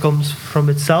always comes from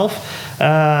itself,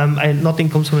 and nothing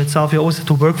comes from itself. You always have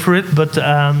to work for it, but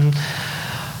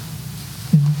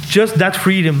just that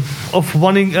freedom of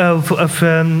wanting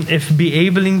if be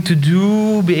able to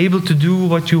do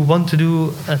what you want to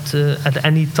do at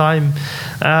any time,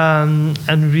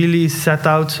 and really set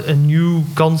out a new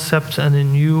concept and a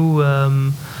new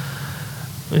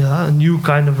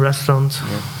kind of restaurant.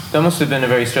 Yeah. That must have been a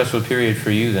very stressful period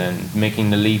for you then, making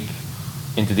the leap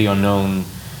into the unknown,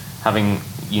 having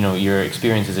your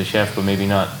experience as a chef, but maybe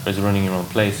not as running your own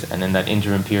place, and then that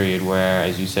interim period where,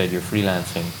 as you said, you're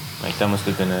freelancing. Like, that must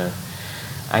have been an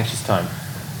anxious time.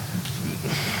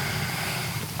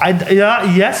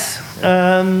 Yes.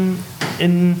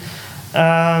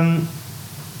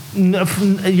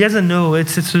 Yes and no.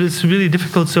 It's really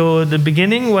difficult. So the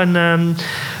beginning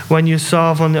when you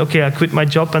saw I quit my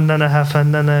job, and then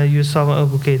you saw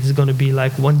this is going to be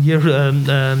like 1 year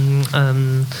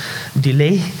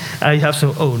delay. You have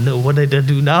some what did I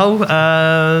do now?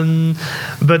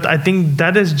 But I think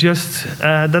that is just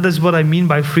that is what I mean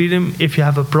by freedom. If you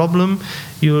have a problem,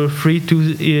 you're free to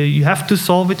you have to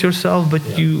solve it yourself, but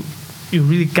you you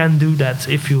really can do that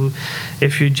if you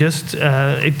just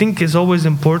I think it's always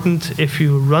important if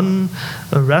you run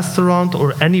a restaurant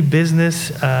or any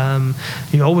business,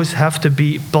 you always have to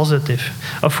be positive.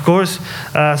 Of course,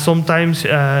 sometimes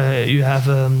you have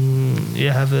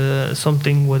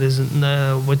something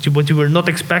what you were not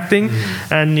expecting,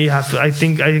 and you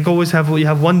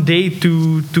have one day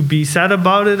to be sad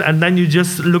about it, and then you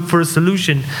just look for a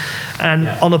solution, and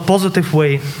on a positive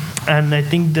way. And I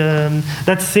think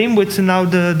that's same with now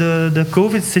the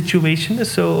COVID situation.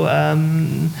 So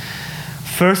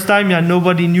first time,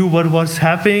 nobody knew what was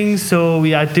happening. So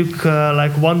I took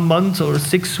like 1 month or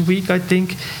 6 weeks, I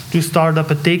think, to start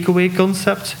up a takeaway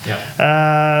concept.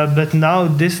 But now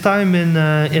this time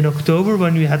in October,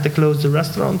 when we had to close the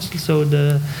restaurants, so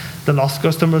the last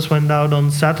customers went out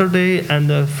on Saturday,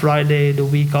 and Friday the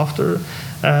week after,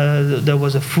 there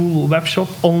was a full web shop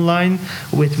online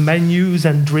with menus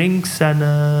and drinks,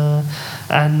 and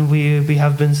we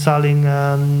have been selling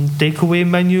takeaway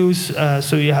menus.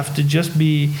 So you have to just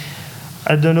be,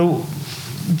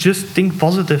 just think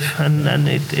positive, and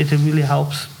it really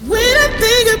helps. When I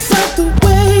think about the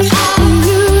way we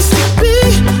used to be,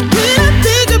 when I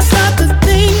think about the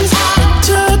things it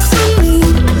took from me,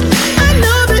 I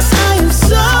know that I am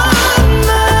so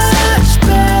much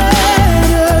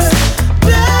better.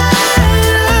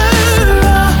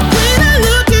 When I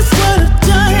look at what I've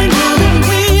done, I'm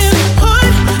really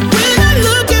hard. When I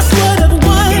look at what I've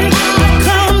won, I've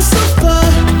come so far.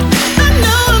 I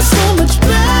know I'm so much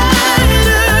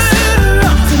better.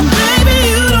 And baby,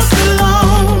 you don't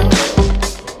belong.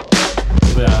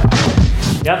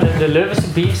 Ja, de Leuvense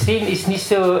bierscene is niet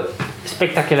zo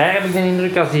spectaculair, heb ik de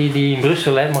indruk, als die in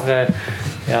Brussel. Hè. Maar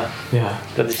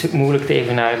dat is ook moeilijk te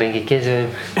evenaren, denk ik. Hè.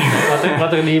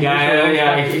 Wat er niet in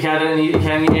Brussel is.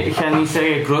 Ik ga niet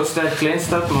zeggen grootstad,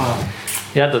 kleinstad, maar...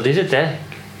 Ja, dat is het, hè.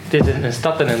 Het is een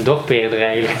stad en een dorp eerder,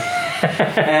 eigenlijk.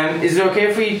 Is it okay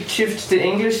if we shift to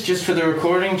English just for the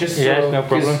recording? Yes, no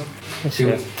problem.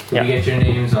 We get your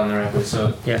names on the record,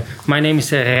 so... Yeah. My name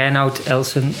is Reinout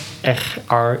Elsen,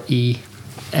 Renout.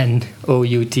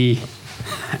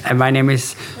 And my name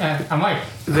is... Amai.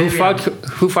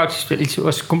 Hoe fout spell it? It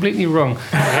was completely wrong.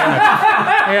 Reinout.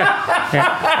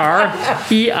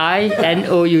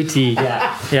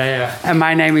 Yeah. And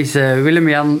my name is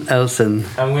Willem-Jan Elsen.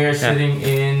 And we're sitting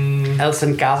in...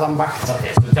 Elsen Kazanbacht.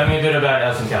 Okay, so tell me a bit about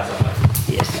Elsen Kazanbacht.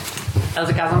 Yes.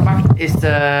 Elsen Kazanbacht is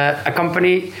a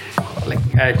company, like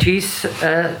a cheese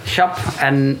shop,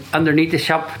 and underneath the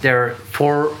shop there are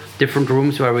 4 different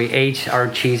rooms where we age our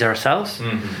cheese ourselves.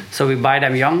 So we buy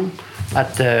them young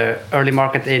at the early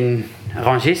market in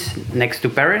Rangis, next to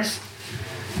Paris.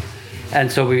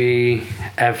 And so we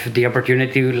have the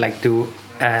opportunity to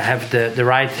have the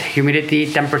right humidity,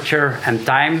 temperature and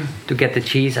time to get the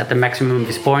cheese at the maximum of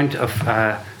its point of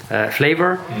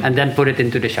flavor, and then put it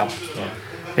into the shop.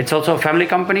 It's also a family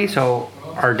company, so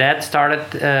our dad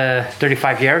started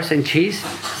 35 years in cheese,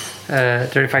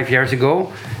 35 years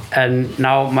ago. And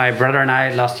now my brother and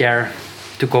I last year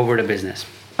took over the business.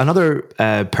 Another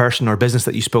person or business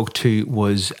that you spoke to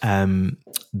was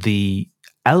the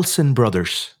Elsen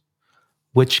brothers,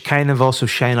 which kind of also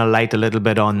shine a light a little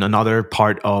bit on another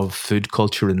part of food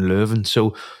culture in Leuven.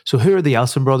 So who are the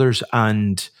Elsen brothers,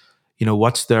 and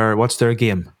what's their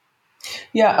game?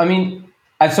 Yeah, I mean,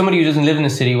 as somebody who doesn't live in the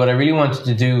city, what I really wanted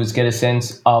to do was get a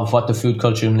sense of what the food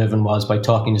culture in Leuven was by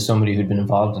talking to somebody who'd been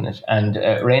involved in it. And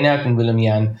Reinout and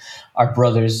Willem-Jan are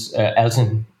brothers.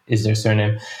 Elsen is their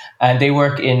surname. And they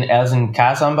work in Elsen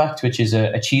Kazanbacht, which is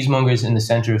a cheesemongers in the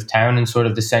centre of town and sort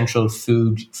of the central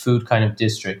food kind of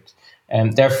district.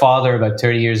 Their father, about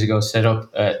 30 years ago, set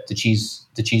up the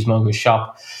cheesemongers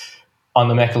shop on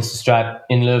the Mechelse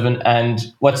in Leuven.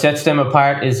 And what sets them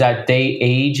apart is that they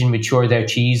age and mature their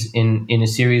cheese in a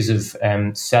series of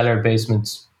cellar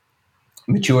basements,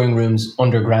 maturing rooms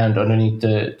underground underneath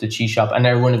the cheese shop. And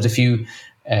they're one of the few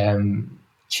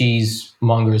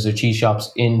cheesemongers or cheese shops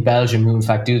in Belgium who in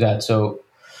fact do that. So,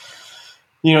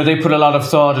 they put a lot of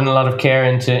thought and a lot of care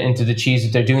into the cheese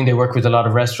that they're doing. They work with a lot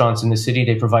of restaurants in the city.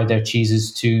 They provide their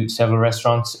cheeses to several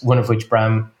restaurants, one of which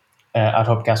Bram at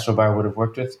Hop Gastrobar would have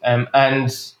worked with. And,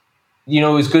 it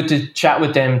was good to chat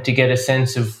with them to get a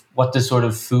sense of what the sort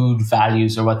of food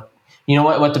values or what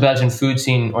the Belgian food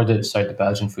scene, what the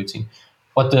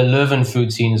Leuven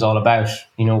food scene is all about.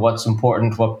 What's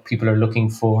important, what people are looking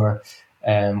for,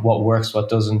 what works, what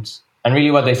doesn't. And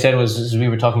really what they said was, as we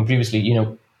were talking previously,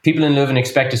 people in Leuven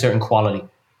expect a certain quality.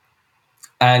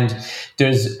 And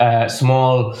there's a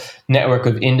small network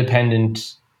of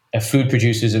independent food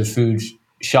producers of food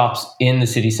shops in the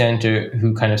city centre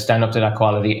who kind of stand up to that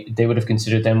quality. They would have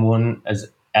considered them one as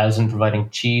Elsen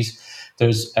providing cheese.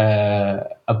 There's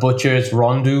a butcher's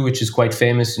Rondu, which is quite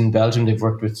famous in Belgium. They've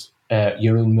worked with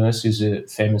Jeroen Meus, who's a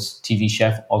famous TV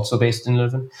chef, also based in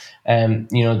Leuven.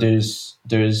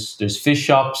 There's fish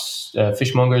shops,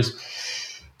 fishmongers.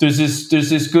 There's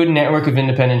this good network of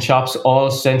independent shops, all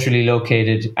centrally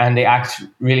located, and they act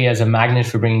really as a magnet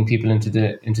for bringing people into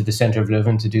the center of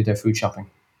Leuven to do their food shopping.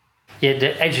 Yeah,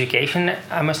 the education,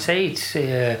 I must say, it's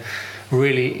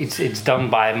really it's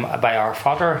done by our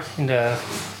father in the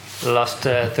last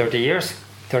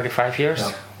 35 years.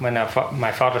 Yeah. When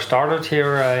my father started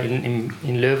here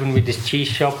in Leuven with this cheese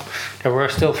shop, there were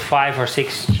still 5 or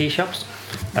 6 cheese shops.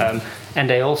 And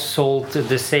they all sold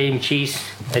the same cheese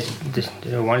as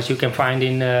the ones you can find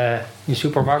in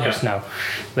supermarkets now.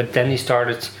 But then he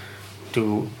started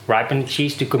to ripen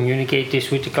cheese, to communicate this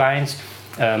with the clients.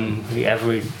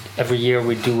 Every year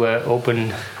we do an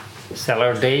open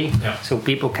cellar day, so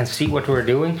people can see what we're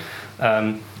doing.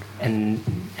 And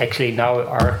actually now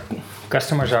our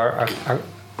customers are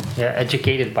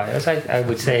educated by us, I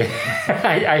would say.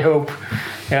 I hope.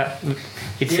 Yeah,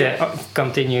 it's a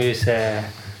continuous...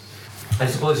 I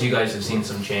suppose you guys have seen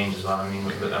some change as well. I mean,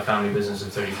 with a family business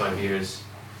of 35 years,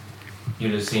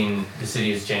 you'll have seen the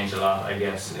city has changed a lot, I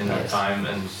guess, in that time,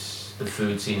 and the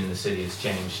food scene in the city has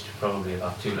changed probably a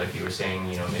lot too. Like you were saying,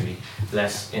 maybe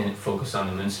less focused on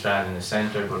the Münsterstraat in the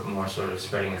centre, but more sort of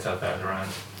spreading itself out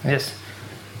around. Yes.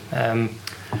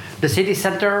 The city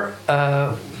centre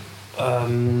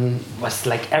was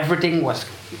like everything was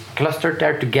clustered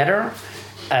there together.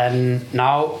 And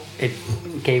now it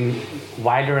came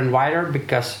wider and wider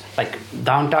because, like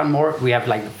downtown more, we have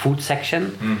like the food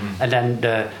section, and then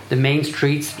the main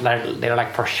streets they're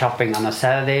like for shopping on a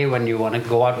Saturday when you want to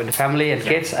go out with the family and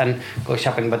kids and go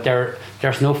shopping. But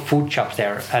there's no food shops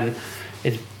there, and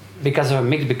it's because of a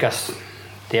mix because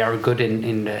they are good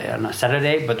on a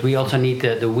Saturday, but we also need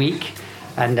the week,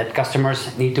 and that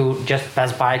customers need to just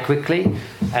pass by quickly,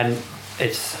 and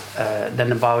it's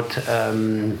then about.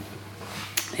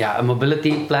 A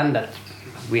mobility plan that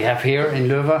we have here in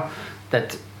Leuven,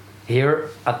 that here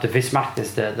at the Vismarkt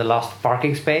is the last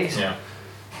parking space. Yeah.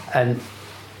 And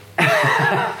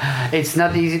it's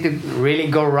not easy to really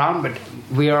go around, but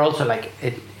we are also like,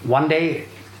 one day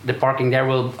the parking there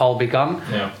will all be gone.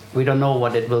 Yeah. We don't know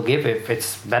what it will give, if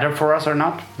it's better for us or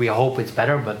not. We hope it's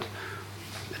better, but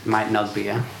it might not be.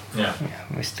 Yeah.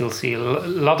 We still see a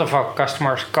lot of our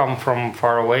customers come from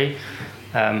far away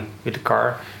with the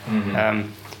car.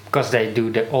 Because they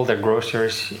do all their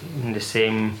groceries in the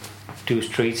same 2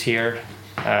 streets here.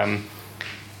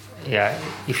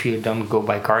 If you don't go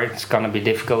by car, it's gonna be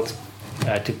difficult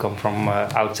to come from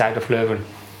outside of Leuven.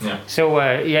 Yeah. So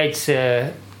it's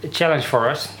a challenge for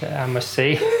us, I must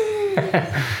say.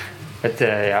 But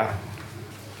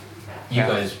you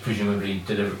guys presumably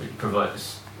provide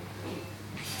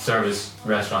service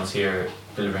restaurants here,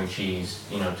 delivering cheese.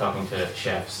 Talking to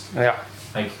chefs. Yeah.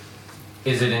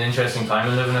 Is it an interesting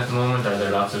time in Leuven at the moment? Are there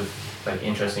lots of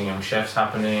interesting young chefs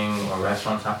happening or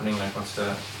restaurants happening? What's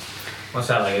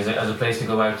that like? Is it as a place to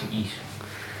go out to eat?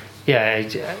 Yeah,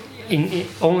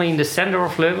 only in the center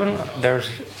of Leuven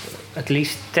there's at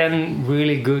least 10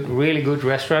 really good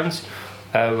restaurants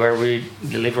where we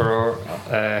deliver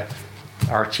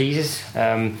our cheeses.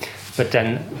 But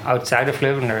then outside of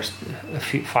Leuven there's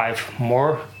 5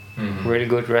 more really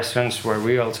good restaurants where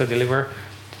we also deliver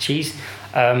cheese.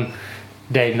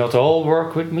 They not all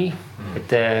work with me,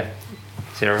 but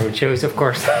it's their own choice, of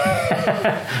course. You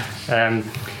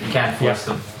can't force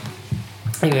them.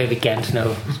 We can't,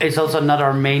 no. It's also not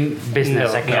our main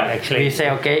business. No, actually. We say,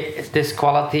 okay, it's this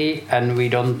quality, and we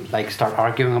don't start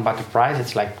arguing about the price.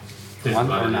 It's like one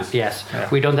or not. Yes. Yeah.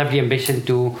 We don't have the ambition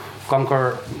to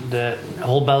conquer the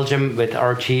whole Belgium with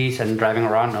our cheese and driving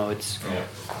around. No, it's... Yeah.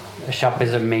 A shop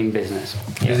is a main business.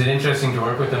 Is it interesting to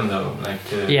work with them though?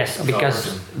 Yes,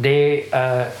 because they,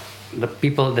 the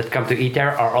people that come to eat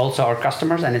there are also our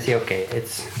customers, and they say, okay,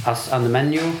 it's us on the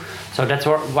menu. So that's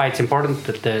why it's important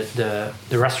that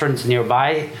the restaurants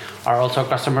nearby are also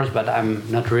customers. But I'm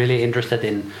not really interested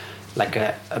in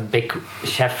a big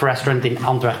chef restaurant in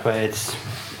Antwerp. It's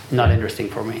not interesting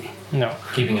for me. No,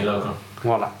 keeping it local.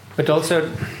 Voila. But also,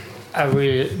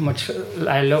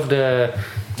 I love the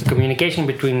communication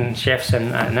between chefs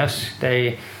and us.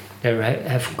 They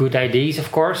have good ideas,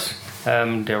 of course.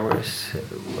 There was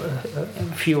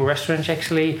a few restaurants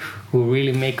actually who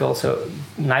really make also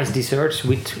nice desserts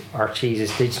with our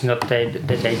cheeses. It's not that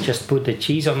they just put the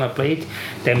cheese on a plate.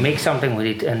 They make something with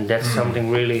it, and that's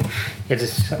something really.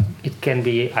 It can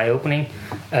be eye-opening.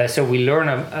 So we learn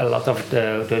a lot of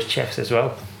those chefs as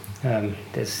well.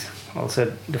 That's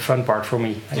also the fun part for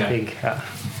me, I think.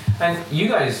 And you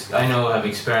guys, I know, have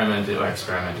experimented,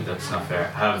 that's not fair,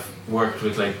 have worked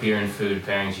with like beer and food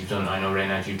pairings. You've done, I know,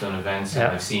 Reynard, you've done events, and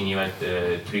I've seen you at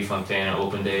the Three Fontaine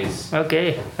Open Days.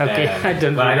 Okay. I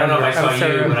don't know if I saw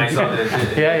you when I saw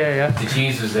the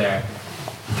cheese was there.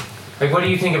 Like, what do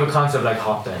you think of a concept like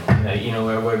Hop then?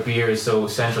 Where beer is so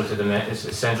central to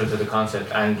the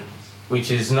concept, and which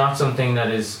is not something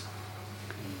that is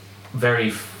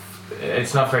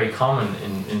it's not very common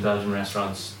in Belgian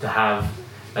restaurants to have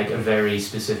like a very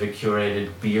specific curated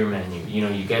beer menu.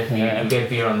 You get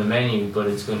beer on the menu, but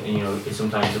it's going.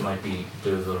 Sometimes it might be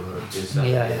Duvel or this.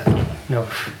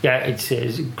 It's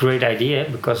a great idea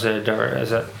because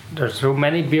there's so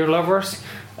many beer lovers.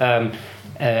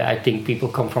 I think people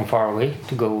come from far away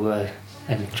to go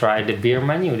and try the beer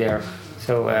menu there.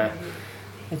 So I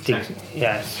think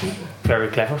it's very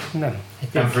clever from them.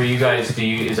 And for you guys,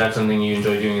 is that something you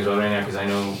enjoy doing as well right now? Because I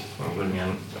know,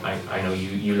 I know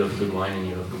you love good wine and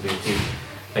you love good beer too.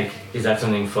 Like, is that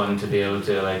something fun to be able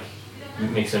to like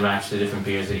mix and match the different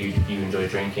beers that you enjoy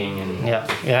drinking? And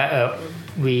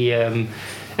we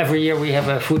every year we have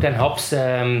a food and hops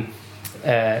event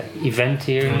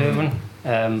here in Leuven,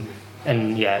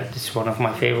 and it's one of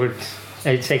my favorite.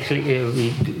 It's actually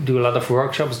we do a lot of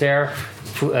workshops there.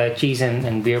 Cheese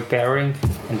and beer pairing,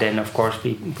 and then of course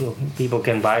people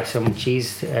can buy some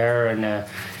cheese there, and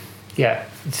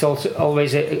it's also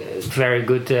always a very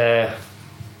good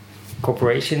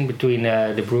cooperation between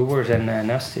the brewers and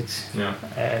us.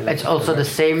 It's also the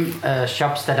same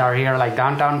shops that are here like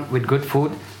downtown with good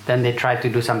food. Then they try to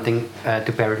do something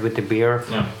to pair it with the beer.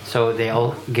 So they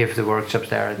all give the workshops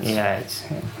there. It's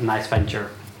a nice venture.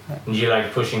 Do you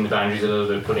like pushing the boundaries a little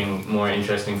bit, putting more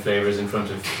interesting flavors in front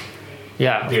of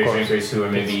beer drinkers who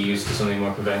are maybe used to something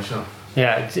more conventional?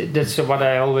 Yeah, that's what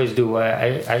I always do.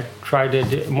 I try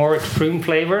the more extreme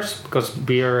flavors because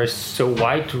beer is so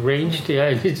wide ranged.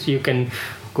 You can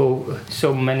go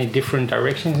so many different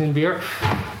directions in beer.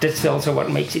 That's also what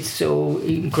makes it so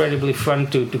incredibly fun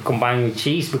to combine with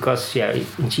cheese, because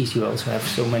in cheese you also have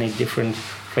so many different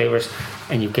flavors,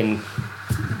 and you can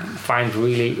find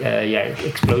really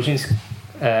explosions.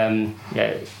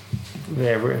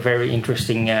 Very, very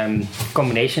interesting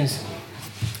combinations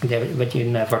that you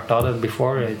never thought of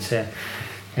before. It's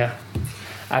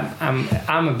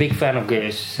I'm a big fan of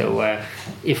Geus, so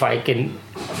if I can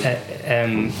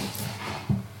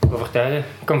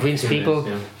convince people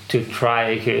to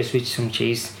try Geus with some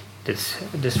cheese,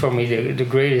 that's for me the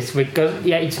greatest, because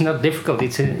it's not difficult.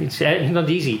 It's not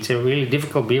easy. It's a really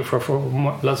difficult beer for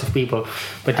lots of people,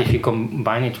 but if you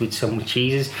combine it with some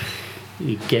cheeses,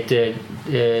 you get the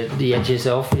edges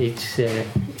off. It's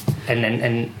and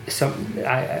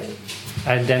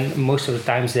then most of the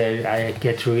times I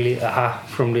get really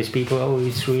from these people. Oh,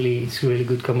 it's really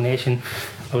good combination.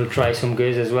 I will try some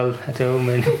Geus as well at home,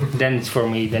 and then it's for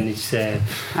me. Then it's.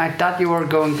 I thought you were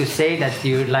going to say that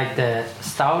you like the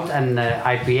stout and the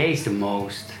IPAs the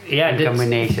most. Yeah,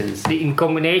 combinations. In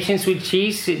combinations with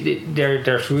cheese,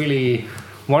 there's really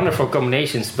wonderful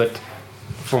combinations. But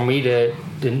for me, the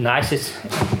nicest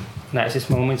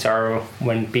moments are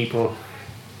when people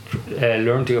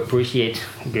learn to appreciate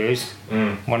Geus,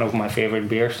 one of my favorite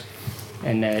beers,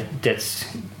 and that's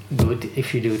good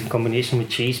if you do it in combination with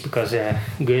cheese, because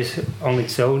Geus on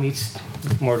its own it's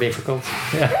more difficult.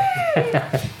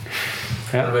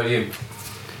 What about you?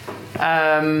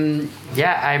 I'm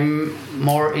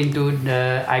more into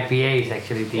the IPAs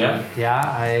actually.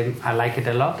 I like it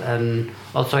a lot, and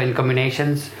also in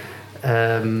combinations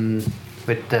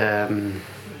with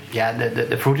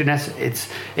the fruitiness.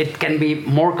 It can be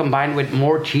more combined with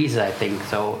more cheese, I think.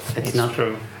 So it's not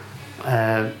true.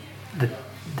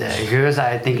 The Geus,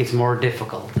 I think it's more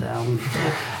difficult.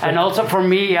 And also for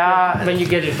me, when you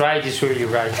get it right, it's really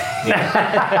right.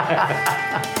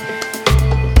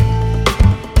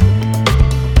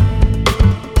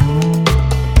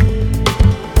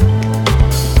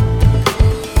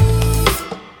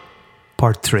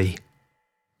 Part 3.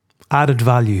 Added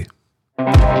value.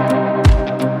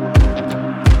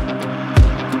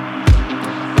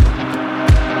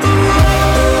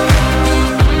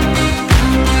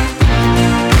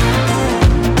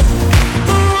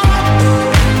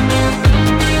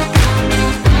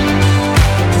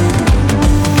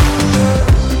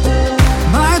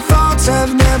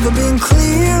 Have never been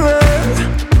clearer.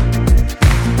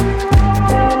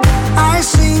 I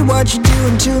see what you're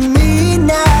doing to me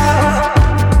now.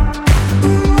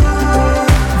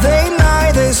 They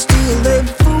lie, they steal, they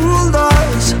fooled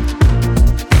us.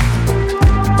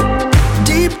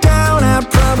 Deep down I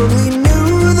probably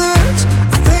knew this. I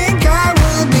think I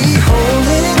will be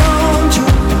holding on to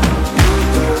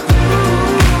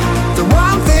the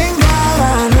one thing that I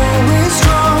know.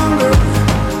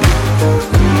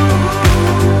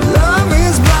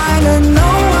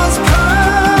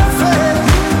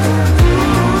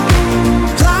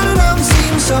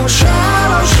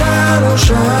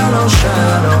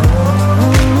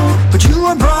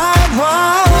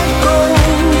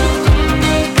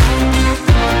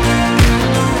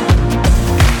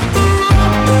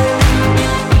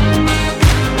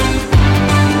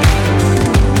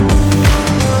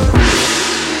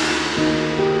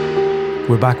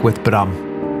 we're back with Bram.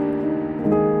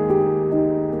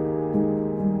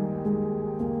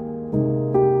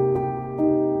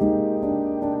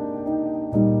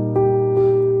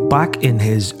 Back in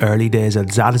his early days at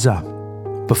Zarza,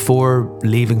 before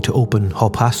leaving to open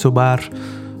Hopasto Bar,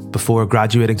 before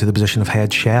graduating to the position of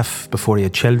head chef, before he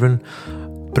had children,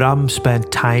 Bram spent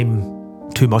time,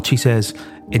 too much he says,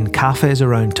 in cafes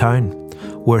around town,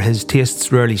 where his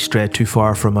tastes rarely strayed too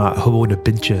far from a gewone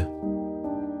pintje.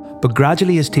 But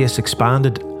gradually his tastes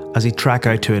expanded as he trekked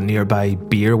out to a nearby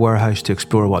beer warehouse to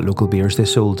explore what local beers they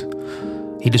sold.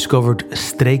 He discovered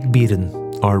streekbieren,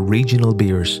 or regional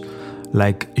beers,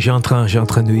 like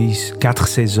Gentrenuits, Quatre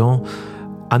Saisons,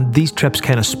 and these trips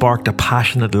kind of sparked a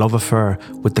passionate love affair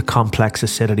with the complex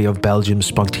acidity of Belgium's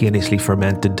spontaneously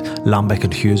fermented Lambic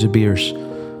and Huize beers,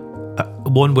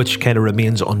 one which kind of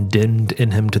remains undimmed in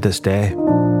him to this day.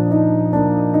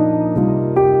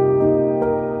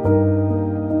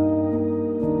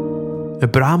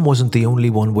 Bram wasn't the only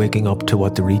one waking up to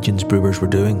what the region's brewers were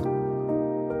doing.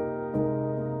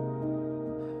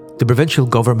 The provincial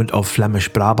government of Flemish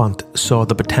Brabant saw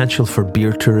the potential for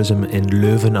beer tourism in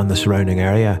Leuven and the surrounding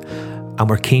area and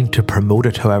were keen to promote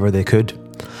it however they could.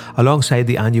 Alongside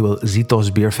the annual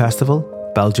Zitos Beer Festival,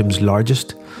 Belgium's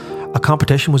largest, a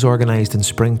competition was organised in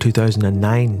spring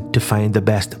 2009 to find the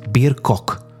best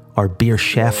bierkok, or beer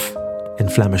chef, in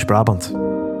Flemish Brabant.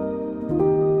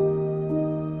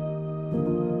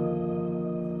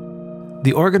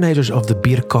 The organisers of the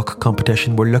Bierkok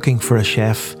competition were looking for a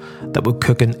chef that would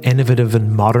cook an innovative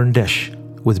and modern dish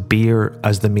with beer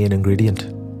as the main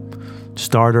ingredient.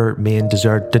 Starter, main,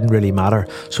 dessert didn't really matter,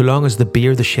 so long as the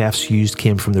beer the chefs used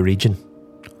came from the region.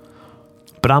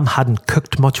 Bram hadn't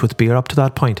cooked much with beer up to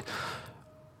that point,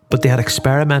 but they had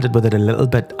experimented with it a little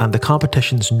bit, and the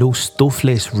competition's no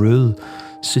stoofvlees rule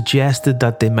suggested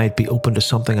that they might be open to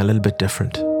something a little bit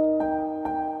different.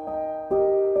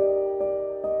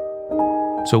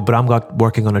 So Bram got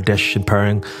working on a dish and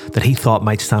pairing that he thought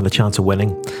might stand a chance of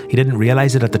winning. He didn't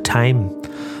realise it at the time,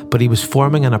 but he was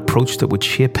forming an approach that would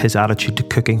shape his attitude to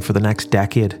cooking for the next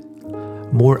decade.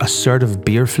 More assertive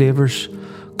beer flavours,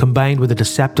 combined with a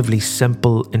deceptively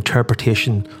simple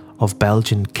interpretation of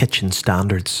Belgian kitchen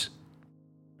standards.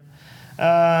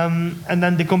 And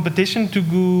then the competition to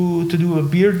do a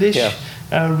beer dish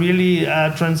really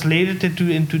translated it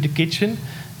into the kitchen.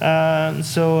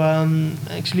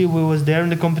 Actually we was there in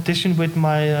the competition with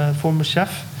my former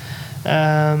chef,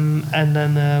 and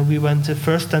then we went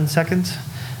first and second.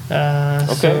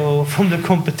 So from the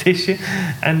competition,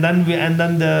 and then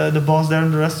the boss there in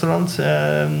the restaurant.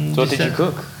 So what did you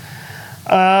cook?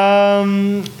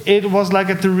 It was like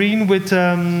a terrine with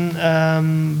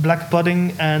black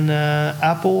pudding and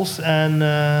apples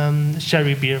and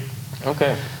cherry beer.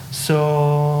 Okay.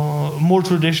 So more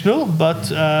traditional, but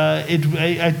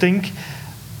I think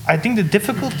the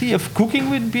difficulty of cooking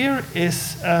with beer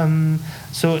is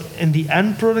so in the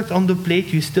end product on the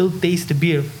plate you still taste the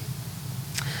beer,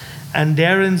 and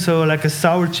therein so like a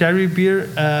sour cherry beer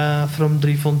from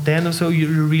Driefontein or so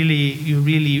you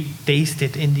really taste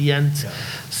it in the end. Yeah.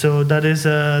 So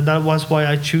that was why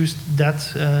I chose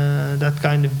that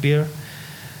kind of beer.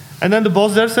 And then the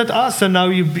boss there said, so now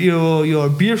you're a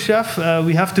beer chef,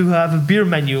 we have to have a beer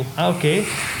menu. Okay,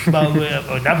 but we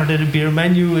never did a beer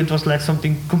menu, it was like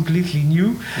something completely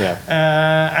new. Yeah.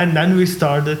 And then we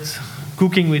started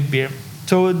cooking with beer.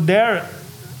 So there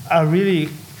I really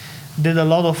did a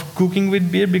lot of cooking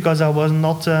with beer because I was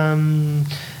not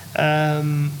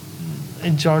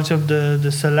in charge of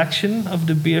the selection of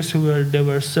the beers they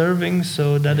were serving.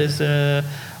 So that is,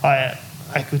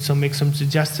 I could make some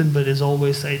suggestions, but it's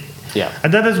always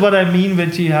and that is what I mean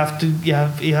with you have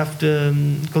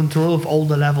the control of all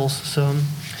the levels. So,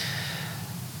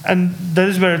 and that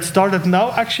is where it started.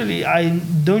 Now, actually, I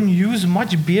don't use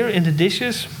much beer in the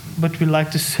dishes, but we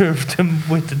like to serve them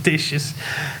with the dishes.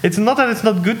 It's not that it's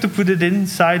not good to put it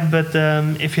inside, but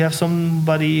if you have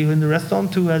somebody in the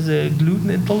restaurant who has a gluten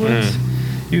intolerance,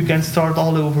 you can start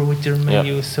all over with your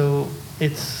menu. Yeah. So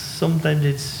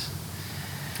sometimes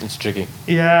it's tricky.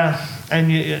 Yeah,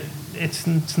 and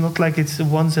it's not like it's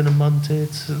once in a month.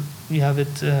 It's you have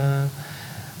it.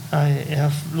 I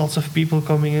have lots of people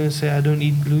coming in and say I don't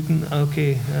eat gluten.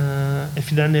 Okay,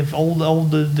 if all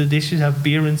the dishes have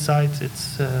beer inside,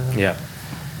 it's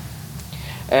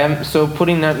So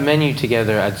putting that menu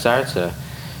together at Zarza,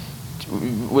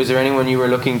 was there anyone you were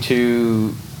looking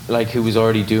to, like, who was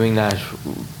already doing that,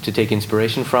 to take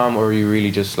inspiration from, or were you really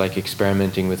just like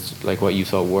experimenting with like what you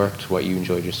thought worked, what you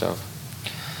enjoyed yourself?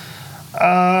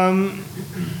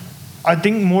 I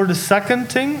think more the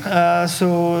second thing.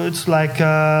 So it's like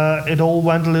it all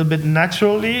went a little bit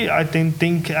naturally. I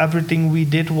think everything we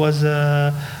did was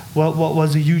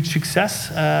was a huge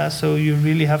success. So you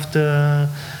really have to.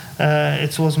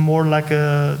 It was more like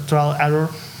a trial error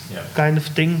kind of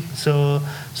thing. So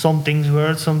some things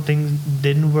worked, some things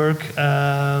didn't work.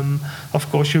 Of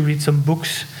course, you read some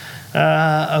books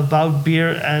about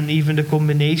beer and even the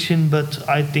combination, but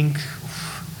I think.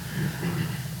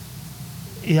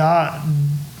 Yeah,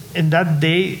 in that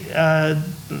day,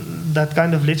 that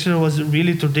kind of literature was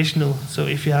really traditional. So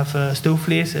if you have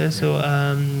stoofvlees,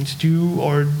 stew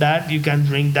or that, you can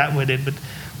drink that with it. But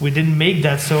we didn't make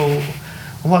that, so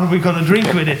what are we gonna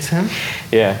drink with it? Huh?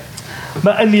 Yeah.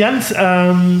 But in the end,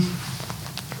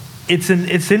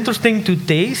 it's interesting to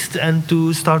taste and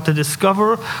to start to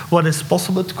discover what is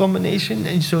possible to combination,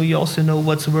 and so you also know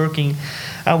what's working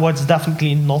and what's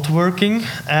definitely not working,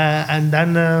 and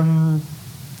then.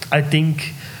 I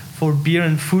think for beer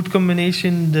and food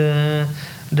combination,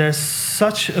 there's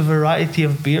such a variety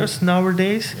of beers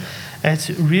nowadays. It's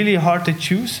really hard to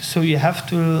choose, so you have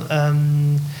to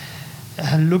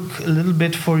look a little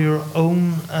bit for your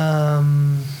own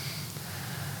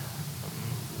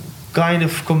kind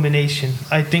of combination.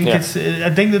 I think I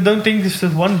don't think this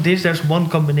is one dish. There's one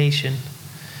combination.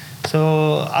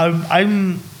 So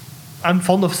I'm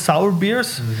fond of sour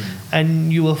beers,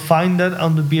 and you will find that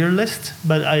on the beer list.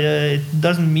 But it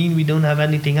doesn't mean we don't have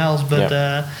anything else. But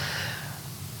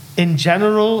in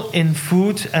general, in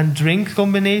food and drink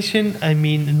combination, I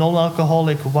mean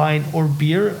non-alcoholic wine or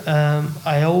beer,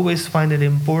 I always find it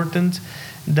important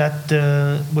that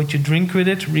what you drink with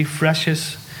it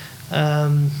refreshes.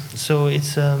 So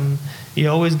it's you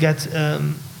always get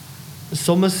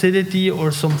some acidity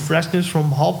or some freshness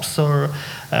from hops or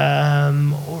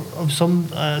some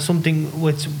something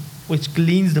which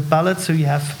cleans the palate, so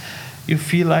you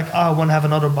feel like I want to have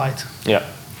another bite. Yeah.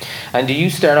 And do you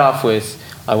start off with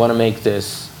I want to make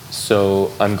this,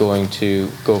 so I'm going to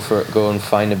go and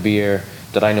find a beer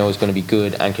that I know is going to be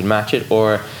good and can match it,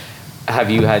 or have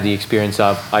you had the experience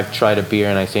of I've tried a beer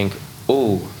and I think,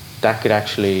 oh, that could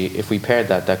actually, if we paired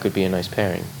that could be a nice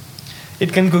pairing?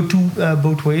 It can go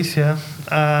both ways, yeah.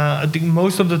 I think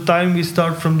most of the time we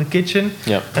start from the kitchen,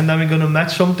 and then we're gonna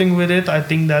match something with it. I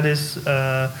think that is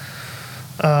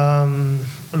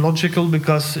logical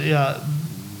because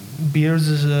beers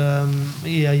is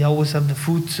you always have the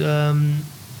food,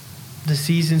 the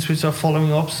seasons which are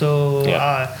following up. So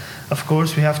of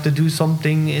course we have to do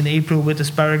something in April with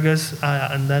asparagus,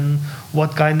 and then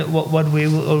what way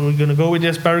are we gonna go with the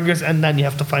asparagus, and then you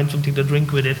have to find something to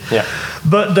drink with it. Yeah.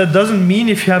 But that doesn't mean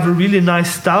if you have a really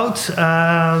nice stout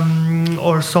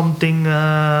or something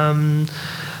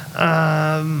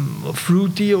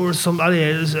fruity or some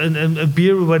a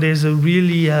beer where there's a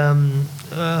really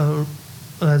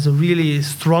has a really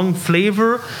strong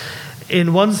flavor.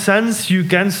 In one sense, you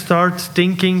can start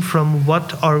thinking from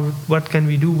what can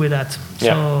we do with that.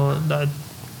 So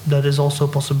that is also a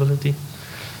possibility.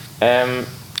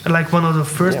 Like one of the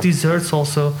first desserts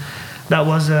also, that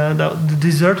was the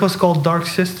dessert was called Dark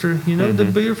Sister. You know the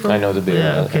beer from? I know the beer.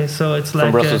 Yeah. Okay. So it's like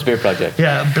from Brussels Beer Project.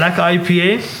 Yeah, black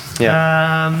IPA.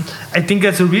 Yeah. I think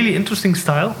that's a really interesting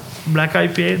style. Black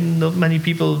IPA. Not many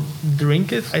people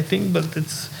drink it, I think, but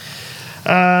it's.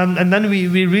 And then we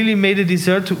really made a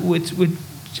dessert which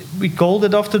we called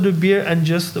it after the beer, and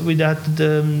just we had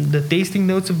the tasting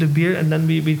notes of the beer, and then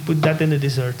we put that in the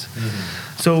dessert.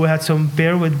 So we had some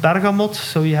pear with bergamot,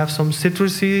 so you have some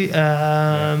citrusy.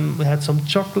 We had some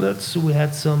chocolates. We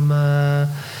had some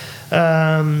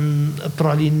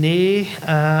praline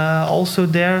also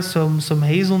there. Some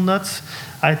hazelnuts,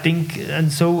 I think,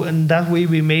 and so in that way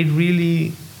we made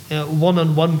really.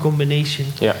 One-on-one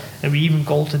combination, and we even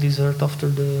called the dessert after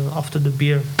the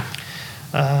beer.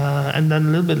 And then a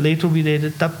little bit later we did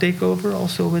a tap takeover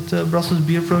also with the Brussels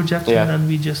Beer Project, and then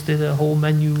we just did a whole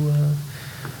menu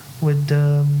with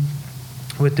the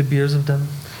beers of them.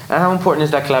 And how important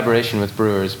is that collaboration with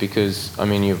brewers? Because I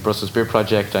mean, you have Brussels Beer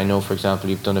Project. I know, for example,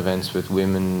 you've done events with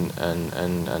Women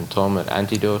and Tom at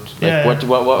Antidote. Like,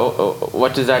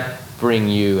 what does that bring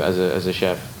you as a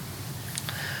chef?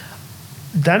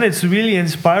 Then it's really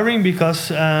inspiring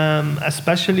because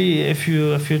especially if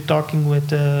you're talking with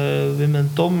Wim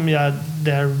and Tom,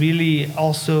 they're really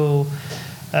also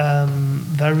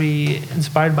very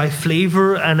inspired by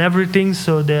flavor and everything.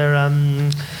 So they're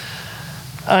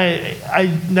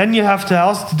then you have to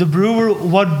ask the brewer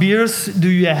what beers do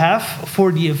you have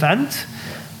for the event,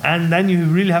 and then you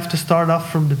really have to start off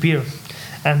from the beer.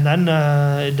 And then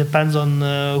it depends on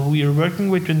who you're working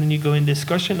with, and then you go in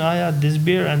discussion. This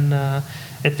beer, and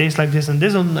it tastes like this and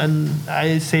this, and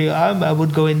I say I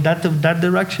would go in that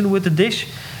direction with the dish.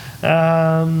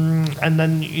 And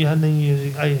then you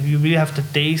really have to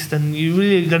taste, and you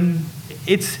really then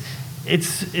it's I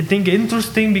think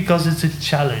interesting because it's a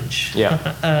challenge. Yeah.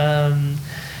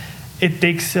 It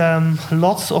takes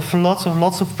lots of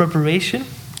preparation,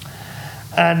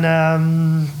 and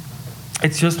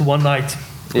it's just one night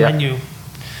menu.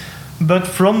 But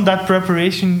from that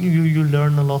preparation, you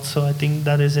learn a lot. So I think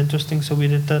that is interesting. So we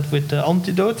did that with the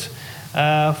Antidote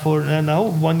for now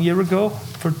 1 year ago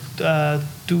for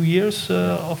 2 years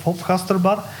of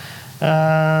Hopgasterbar.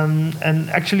 And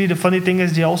actually, the funny thing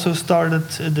is they also started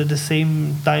the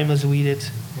same time as we did.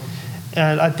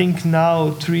 And I think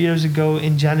now 3 years ago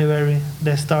in January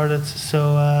they started.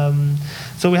 So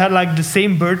we had like the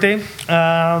same birthday,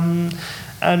 and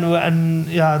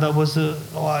yeah, that was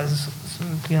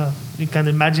you can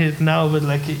imagine it now, but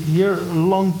like here a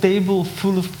long table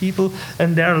full of people,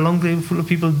 and there a long table full of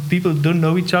people. People don't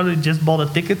know each other, just bought a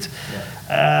ticket.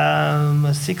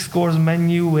 A 6-course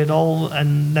menu with all,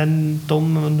 and then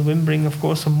Tom and Wim bring, of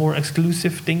course, some more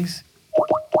exclusive things.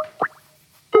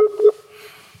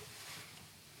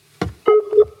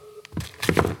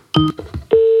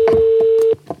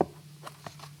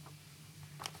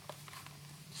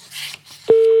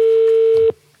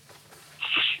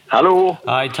 Hello.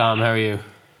 Hi, Tom. How are you?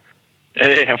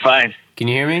 Hey, I'm fine. Can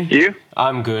you hear me? You?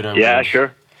 I'm good. Yeah,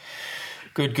 sure.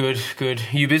 Good.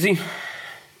 You busy?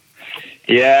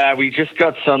 Yeah, we just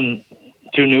got 2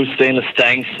 new stainless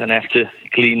tanks and have to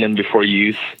clean them before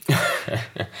use.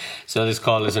 So this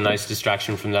call is a nice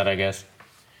distraction from that, I guess.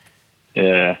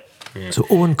 Yeah. So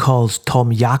Owen calls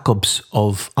Tom Jacobs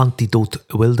of Antidote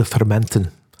Wilde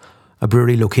Fermenten, a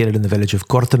brewery located in the village of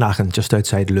Kortenachen, just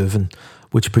outside Leuven,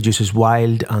 which produces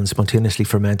wild and spontaneously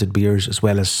fermented beers as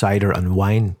well as cider and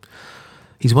wine.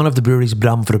 He's one of the breweries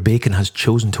Bram Verbeeken has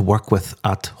chosen to work with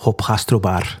at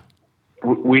Hopgastrobar.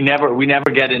 We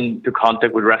never get into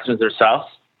contact with restaurants ourselves,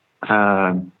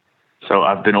 so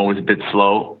I've been always a bit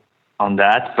slow on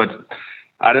that. But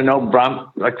I don't know,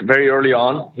 Bram, like very early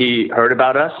on, he heard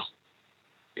about us.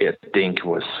 I think it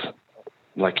was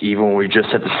like even when we just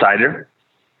had the cider,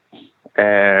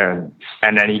 and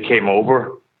then he came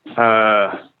over.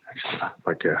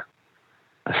 Like a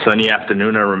sunny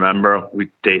afternoon, I remember we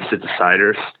tasted the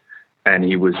ciders, and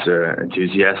he was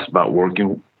enthusiastic about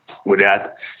working with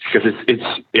that because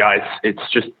it's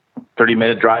just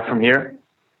 30-minute drive from here,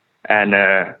 and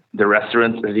the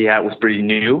restaurant that he had was pretty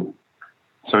new,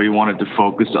 so he wanted to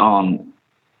focus on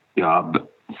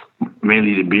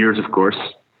mainly the beers, of course,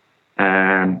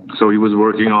 and so he was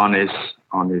working on his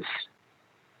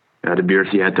the beers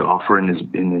he had to offer in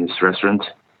his restaurant.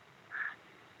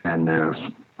 And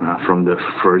from the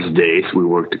first days, we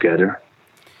worked together.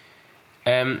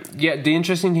 The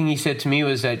interesting thing he said to me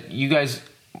was that you guys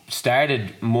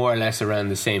started more or less around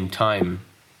the same time.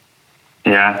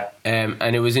 Yeah.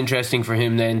 And it was interesting for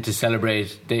him then to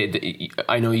celebrate.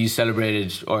 I know you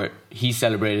celebrated, or he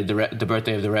celebrated the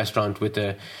birthday of the restaurant with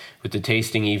the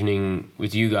tasting evening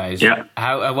with you guys. Yeah.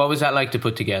 What was that like to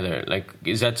put together? Like,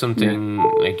 is that something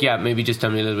maybe just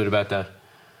tell me a little bit about that.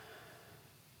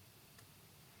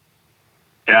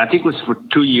 Yeah, I think it was for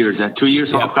 2 years. 2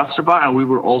 years of Hopgastrobar, and we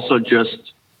were also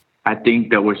I think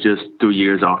that was just 2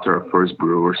 years after our first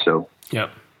brew or so. Yeah.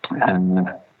 And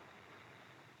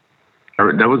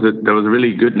that was a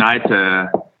really good night. I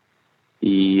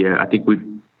think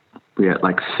we had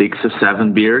like 6 or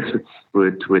 7 beers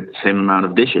with the same amount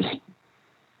of dishes.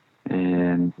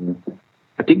 And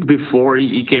I think before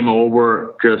he came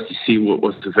over just to see what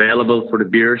was available for the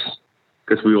beers,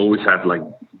 because we always have like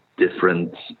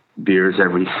different beers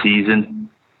every season,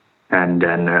 and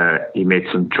then he made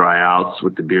some tryouts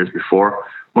with the beers before.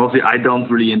 Mostly I don't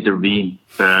really intervene,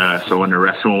 so when a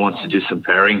restaurant wants to do some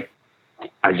pairing,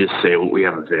 I just say what we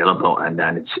have available, and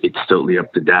then it's totally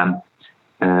up to them.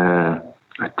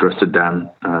 I trusted them,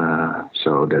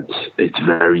 so it's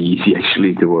very easy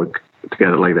actually to work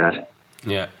together like that.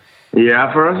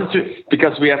 Yeah, for us it's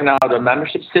because we have now the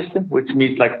membership system, which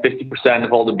means like 50%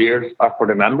 of all the beers are for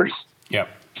the members. Yeah.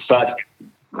 But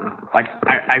like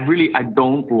I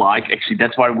don't like, actually,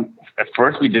 that's why at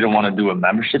first we didn't want to do a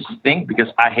membership thing, because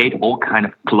I hate all kind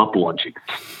of club logic.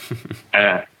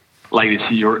 Like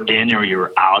this, you're in or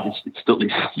you're out. It's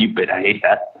totally stupid. I hate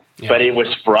that. Yeah. But it was,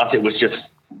 for us, it was just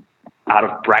out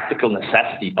of practical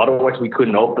necessity. Otherwise, we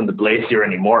couldn't open the place here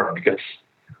anymore because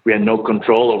we had no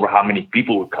control over how many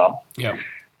people would come. Yeah.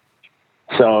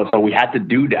 So we had to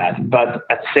do that. But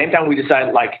at the same time, we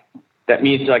decided, like, that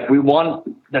means like we want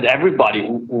that everybody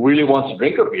who really wants to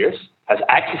drink our beers has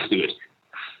access to it.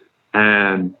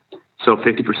 And So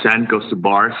 50% goes to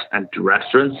bars and to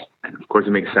restaurants. And of course,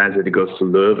 it makes sense that it goes to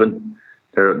Leuven.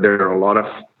 There are a lot of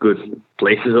good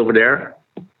places over there.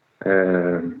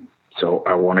 So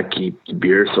I want to keep the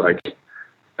beers like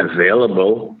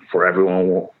available for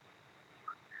everyone.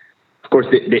 Of course,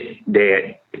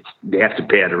 they have to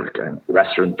pay at a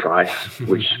restaurant price,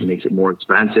 which makes it more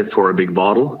expensive for a big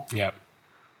bottle. Yeah.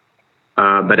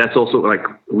 But that's also like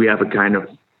we have a kind of,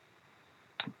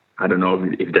 I don't know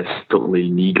if that's totally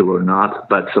legal or not,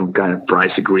 but some kind of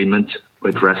price agreement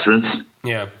with restaurants.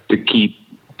 Yeah. To keep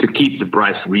the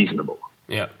price reasonable.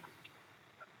 Yeah.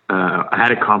 I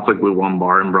had a conflict with one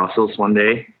bar in Brussels one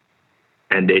day,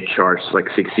 and they charged like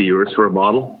 60 euros for a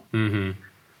bottle. Mm-hmm.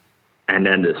 And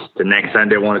then the next time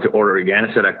they wanted to order again,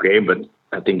 I said, okay, but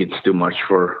I think it's too much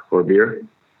for beer.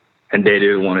 And they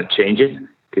didn't want to change it.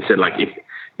 They said, like,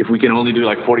 if we can only do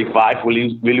like 45,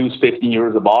 we lose 15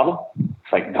 euros a bottle.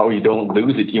 It's like, no, you don't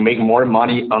lose it. You make more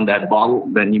money on that bottle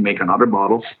than you make on other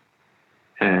bottles.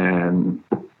 And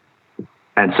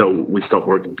so we stopped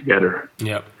working together.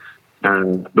 Yep.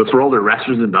 But for all the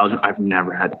restaurants in Belgium, I've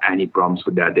never had any problems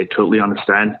with that. They totally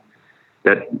understand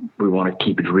that we want to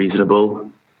keep it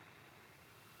reasonable.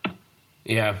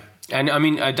 Yeah. And I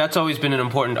mean, that's always been an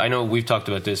important, I know we've talked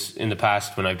about this in the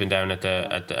past when I've been down at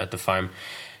the farm,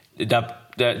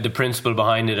 the principle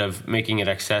behind it of making it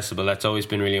accessible, that's always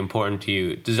been really important to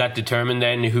you. Does that determine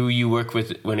then who you work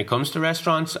with when it comes to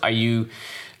restaurants? Are you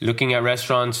looking at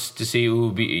restaurants to see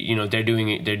who they're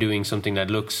doing something that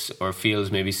looks or feels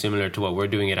maybe similar to what we're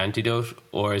doing at Antidote,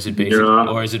 or is it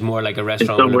or is it more like a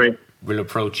restaurant will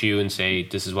approach you and say,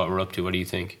 this is what we're up to? What do you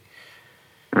think?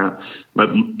 But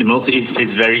mostly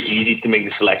it's very easy to make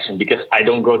the selection because I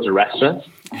don't go to restaurants.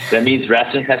 That means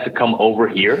restaurants have to come over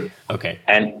here. Okay.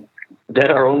 And that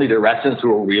are only the restaurants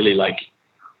who are really like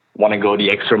want to go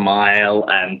the extra mile,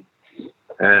 and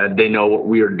they know what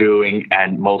we are doing,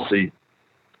 and mostly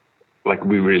like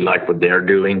we really like what they're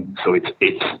doing. So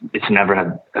it's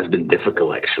never has been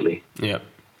difficult actually. Yeah.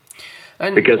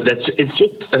 And because it's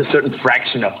just a certain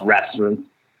fraction of restaurants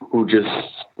who just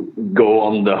go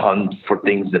on the hunt for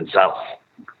things themselves.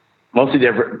 Mostly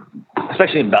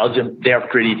especially in Belgium, they are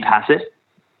pretty passive.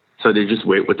 So they just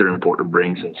wait what their importer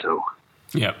brings, and so.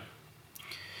 Yeah.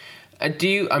 It's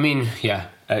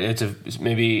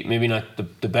maybe not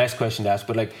the best question to ask,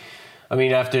 but like, I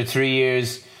mean, after 3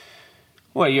 years,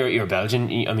 well, you're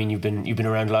Belgian. I mean, you've been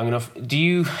around long enough. Do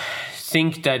you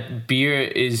think that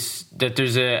that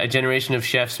there's a generation of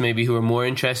chefs maybe who are more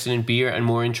interested in beer and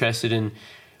more interested in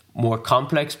more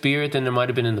complex beer than there might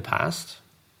have been in the past?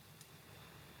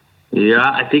 Yeah,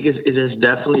 I think it has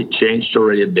definitely changed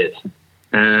already a bit.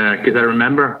 Because I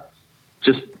remember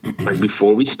just like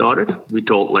before we started, we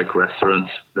told like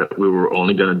restaurants that we were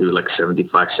only going to do like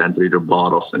 75 centiliter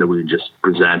bottles and that we just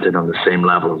present it on the same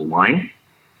level as wine.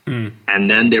 Mm. And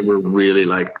then they were really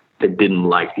like, they didn't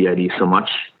like the idea so much.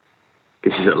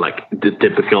 Because it's like the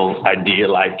typical idea,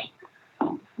 like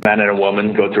man and a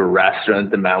woman go to a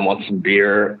restaurant, the man wants some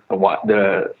beer,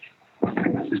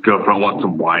 his girlfriend wants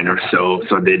some wine or so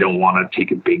they don't want to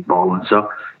take a big bottle and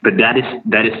so. But that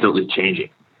is totally changing.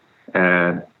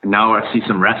 Now I see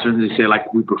some restaurants, they say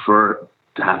like we prefer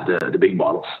to have the big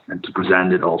bottles and to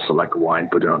present it also like a wine,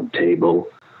 put it on the table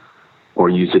or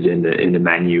use it in the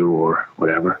menu or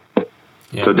whatever.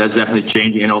 Yeah. So that's definitely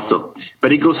changing, and also,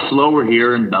 but it goes slower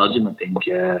here in Belgium, I think.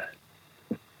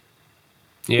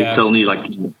 It's only like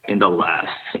in the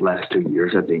last 2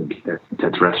 years, I think,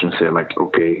 that restaurants say like,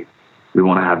 okay, we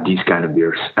want to have these kind of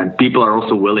beers, and people are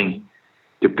also willing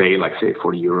to pay like say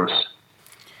 40 euros.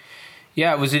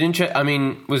 Yeah, was it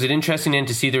interesting then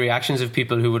to see the reactions of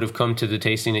people who would have come to the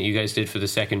tasting that you guys did for the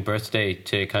second birthday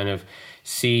to kind of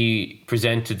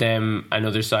present to them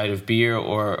another side of beer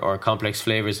or complex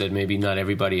flavors that maybe not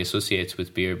everybody associates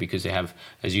with beer because they have,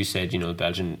 as you said,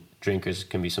 Belgian drinkers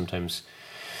can be sometimes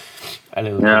a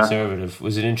little conservative.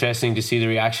 Was it interesting to see the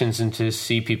reactions and to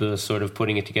see people sort of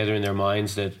putting it together in their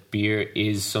minds that beer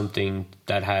is something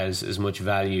that has as much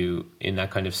value in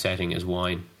that kind of setting as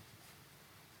wine?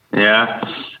 Yeah,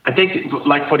 I think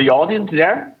like for the audience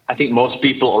there, I think most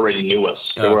people already knew us.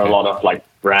 There were a lot of like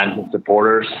brands and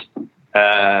supporters.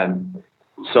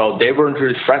 So they weren't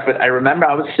really struck. But I remember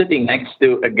I was sitting next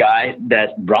to a guy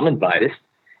that Bram invited.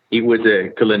 He was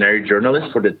a culinary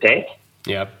journalist for the Tijd.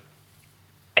 Yeah.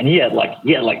 And he had like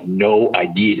no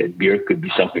idea that beer could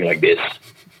be something like this.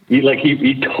 He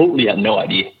totally had no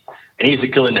idea. And he's a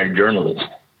culinary journalist.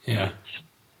 Yeah.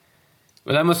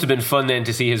 Well, that must have been fun then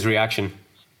to see his reaction.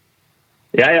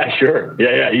 Yeah, sure.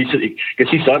 Yeah.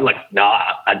 Because he started like,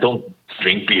 I don't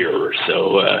drink beer or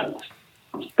so.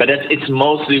 But it's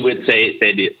mostly with say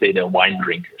the wine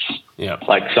drinkers. Yeah.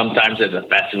 Like sometimes at a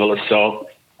festival or so,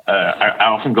 I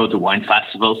often go to wine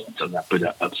festivals, so I put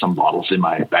up some bottles in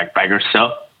my backpack or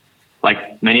so.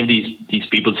 Like many of these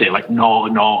people say, like,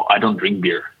 no, I don't drink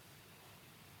beer.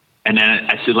 And then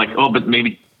I said, like, oh, but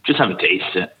maybe just have a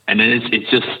taste. And then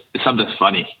it's something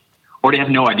funny. Or they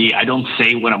have no idea. I don't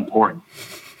say what I'm pouring.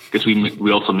 Because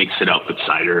we also mix it up with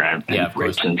cider and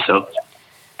grapes. And so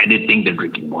I did think they're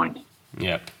drinking wine.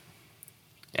 Yeah.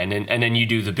 And then you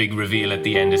do the big reveal at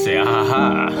the end to say,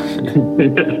 aha.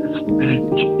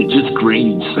 It's just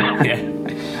grains. Yeah.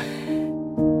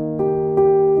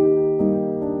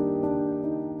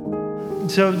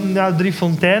 So now Drie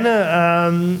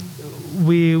Fonteinen,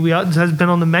 it has been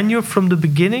on the menu from the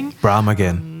beginning. Bram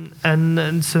again.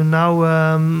 And so now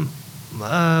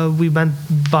we went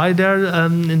by there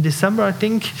in December, I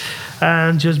think,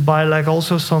 and just buy like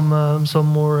also some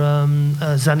more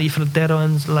Zen Frontero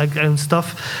and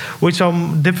stuff, which are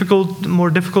more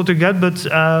difficult to get. But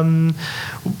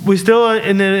we're still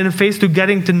in a phase to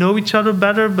getting to know each other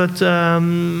better. But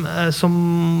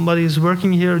somebody is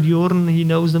working here, Jorn, he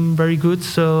knows them very good,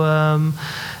 so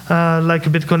like a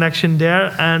bit connection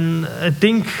there. And I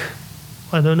think,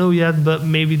 I don't know yet, but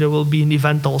maybe there will be an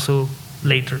event also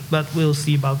later, but we'll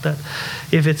see about that.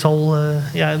 If it's all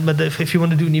but if you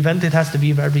want to do an event, it has to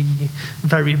be very,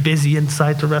 very busy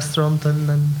inside the restaurant,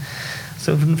 and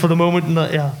so for the moment,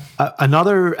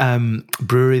 another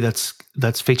brewery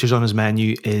that's features on his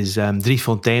menu is Drie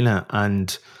Fonteinen,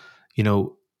 and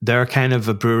they're kind of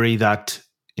a brewery that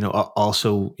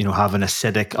also have an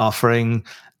acidic offering.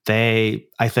 They,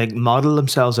 I think, model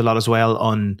themselves a lot as well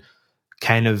on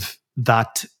kind of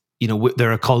that.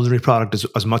 They're a culinary product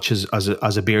as much as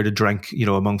a beer to drink,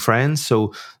 among friends.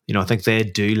 So, I think they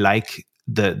do like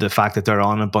the fact that they're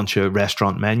on a bunch of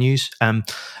restaurant menus.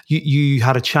 You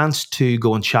had a chance to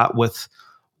go and chat with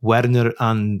Werner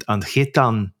and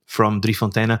Getan from Drie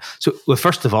Fonteinen. So, well,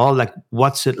 first of all, like,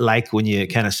 what's it like when you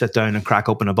kind of sit down and crack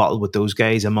open a bottle with those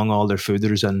guys among all their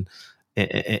fooders and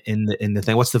in the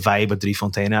thing? What's the vibe of Drie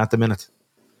Fonteinen at the minute?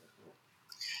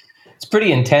 It's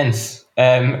pretty intense.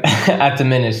 At the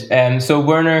minute. So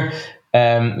Werner,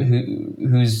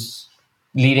 who's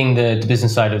leading the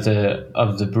business side of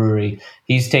the brewery,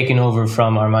 he's taken over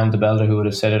from Armand de Belder, who would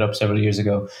have set it up several years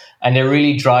ago, and they're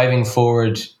really driving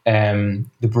forward the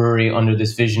brewery under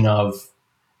this vision of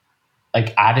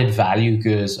like added value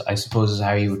goods, I suppose is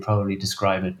how you would probably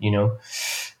describe it.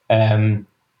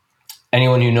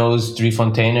 Anyone who knows Drie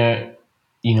Fonteinen,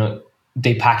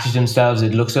 they package themselves.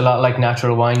 It looks a lot like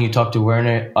natural wine. You talk to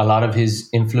Werner, a lot of his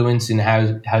influence in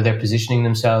how they're positioning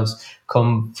themselves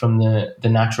come from the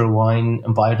natural wine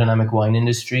and biodynamic wine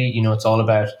industry. It's all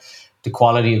about the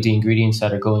quality of the ingredients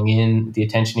that are going in, the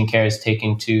attention and care is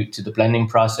taken to the blending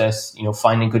process,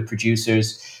 finding good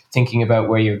producers, thinking about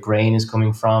where your grain is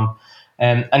coming from.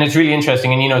 And it's really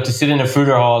interesting. And, to sit in a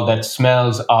fruiter hall that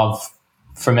smells of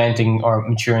fermenting or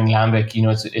maturing lambic,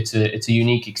 it's a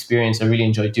unique experience. I really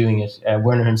enjoy doing it.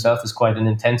 Werner himself is quite an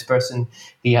intense person.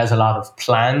 He has a lot of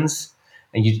plans,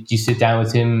 and you sit down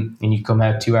with him and you come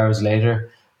out 2 hours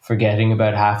later forgetting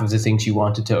about half of the things you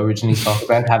wanted to originally talk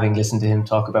about, having listened to him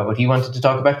talk about what he wanted to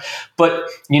talk about. But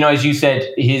as you said,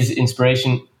 his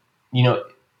inspiration,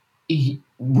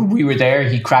 we were there,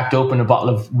 he cracked open a bottle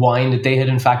of wine that they had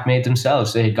in fact made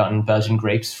themselves. They had gotten Belgian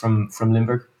grapes from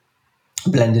Limburg,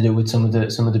 blended it with some of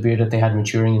the beer that they had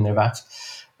maturing in their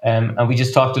vats, and we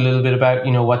just talked a little bit about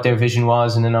what their vision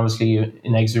was, and then obviously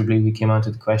inexorably we came on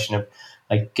to the question of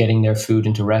like getting their food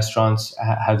into restaurants,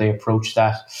 how they approach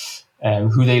that,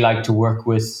 who they like to work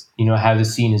with, how the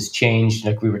scene has changed.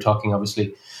 Like we were talking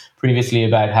obviously previously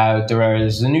about how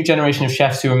there's a new generation of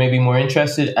chefs who are maybe more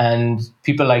interested, and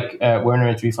people like Werner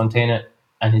at Drie Fonteinen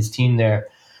and his team there,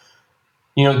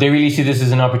 they really see this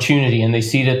as an opportunity, and they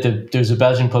see that there's a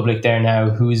Belgian public there now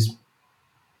who's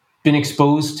been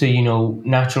exposed to,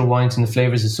 natural wines and the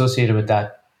flavors associated with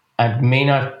that, and may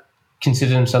not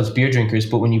consider themselves beer drinkers,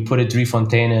 but when you put a Drie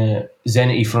Fonteinen Zen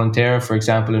Frontero, for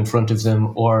example, in front of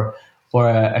them, or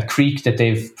a creek that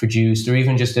they've produced, or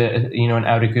even just an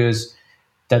Oude Geus,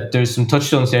 that there's some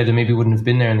touchstones there that maybe wouldn't have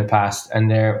been there in the past,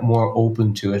 and they're more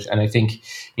open to it. And I think,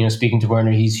 speaking to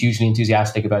Werner, he's hugely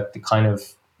enthusiastic about the kind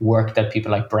of work that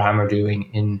people like Bram are doing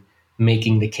in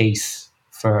making the case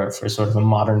for sort of a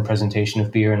modern presentation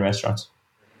of beer in restaurants.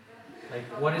 Like,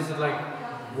 what is it like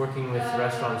working with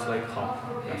restaurants like Hop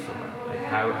Restaurant? Like,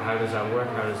 how does that work?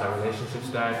 How does that relationship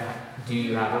start? Do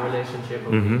you have a relationship,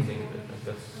 or do you think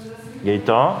that's...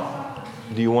 Gaëtan,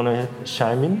 do you want to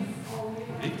chime in?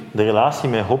 De relatie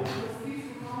met Hop.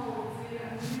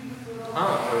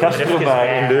 Gast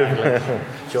erbij in Leuven.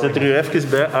 Zet er u even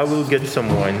bij. I will get some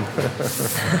wine.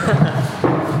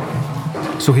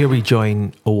 So here we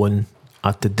join Owen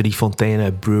at the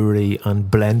Driefonteinen Brewery and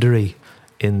Blendery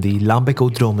in the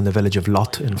Lambic-Odrome in the village of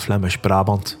Lot in Flemish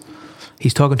Brabant.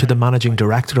 He's talking to the managing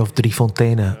director of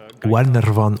Driefonteinen,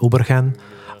 Werner van Obergen,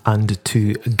 and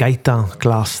to Gaëtan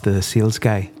Klaas, the sales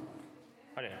guy.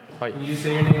 Hi. Can you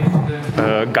say your name?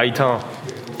 Gaëtan.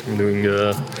 I'm doing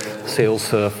sales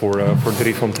for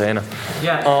Driefonteinen.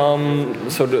 Yeah.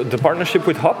 So the partnership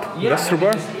with Hop,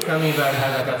 Westerbar. Tell me about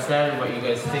how that got started, what you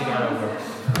guys think, how it works.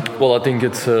 Well, I think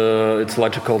it's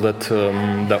logical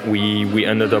that we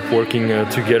ended up working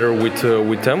together with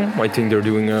them. I think they're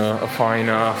doing a fine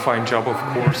job, of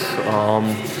course,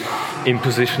 in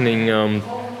positioning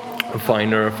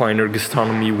finer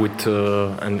gastronomy with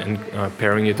and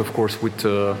pairing it, of course,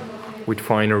 with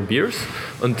finer beers.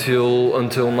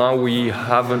 Until now, we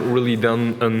haven't really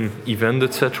done an event,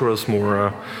 etc. It's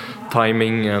more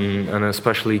timing and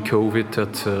especially COVID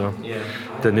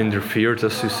that interfered,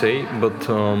 as you say. But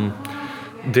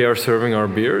they are serving our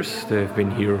beers. They've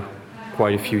been here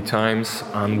quite a few times,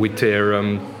 and with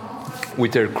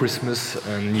their Christmas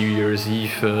and New Year's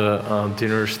Eve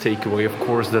dinners takeaway, of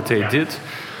course, that they did.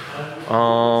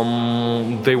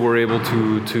 They were able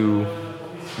to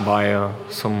buy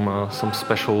some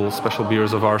special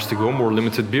beers of ours to go, more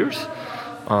limited beers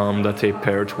that they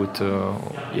paired with,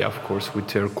 of course, with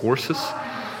their courses.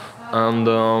 And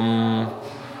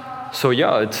so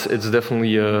it's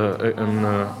definitely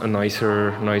a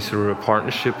nicer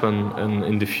partnership, and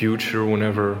in the future,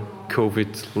 whenever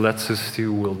COVID lets us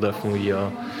to, we'll definitely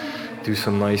do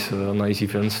some nice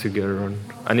events together.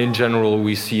 And in general,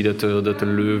 we see that the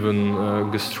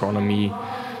Leuven gastronomy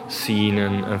scene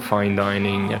and fine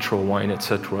dining, natural wine,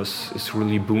 etc. is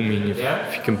really booming. If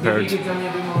you compare it. Maybe you can tell me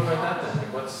a bit more about that then.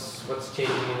 What's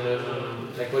changing in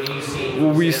Leuven? Like, what do you see?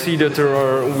 Well, we see that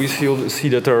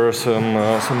there are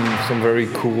some very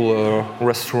cool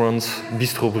restaurants,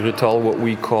 Bistro Brutal, what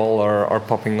we call, are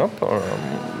popping up.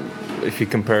 If you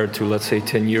compare it to, let's say,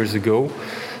 10 years ago,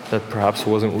 that perhaps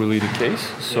wasn't really the case.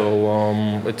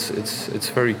 So it's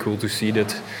very cool to see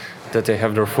that they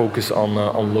have their focus on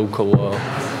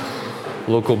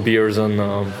local beers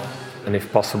and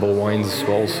if possible wines as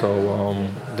well. So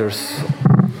there's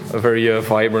a very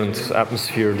vibrant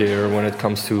atmosphere there when it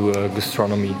comes to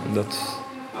gastronomy.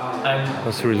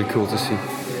 That's really cool to see.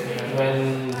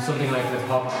 When something like this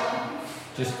Hop,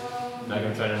 just like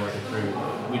I'm trying to work it through,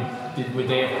 would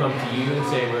they have come to you and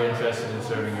say we're interested in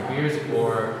serving your beers,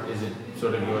 or is it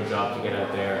sort of your job to get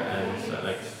out there and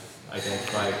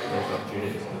identify those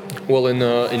opportunities? Well,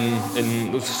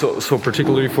 so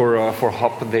particularly for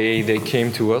Hop, they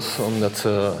came to us, and that's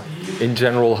in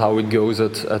general how it goes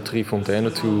at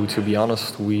Driefonteinen. To be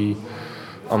honest,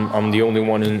 I'm the only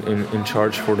one in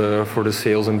charge for the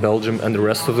sales in Belgium and the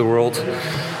rest of the world.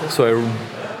 So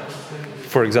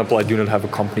for example, I do not have a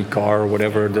company car or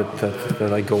whatever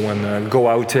that I go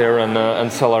out there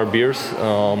and sell our beers.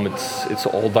 It's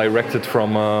all directed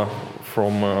from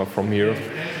here.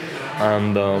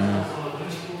 And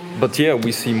but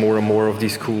we see more and more of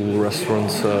these cool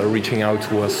restaurants reaching out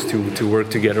to us to work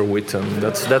together with, and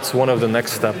that's one of the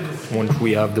next steps. Once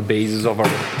we have the basis of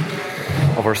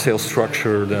our sales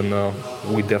structure, then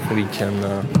we definitely can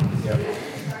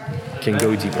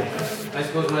go deeper. I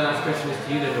suppose my last question is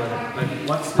to you then, like,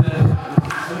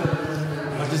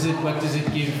 what does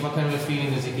it give? What kind of a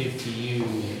feeling does it give to you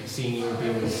seeing your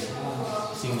beers,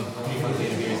 seeing the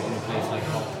Driefonteinen beers in a place like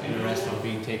Hop, in a restaurant,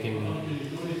 being taken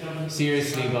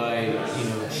seriously by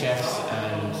chefs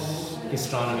and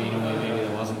gastronomy in a way maybe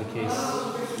that wasn't the case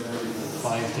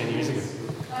 5-10 years ago?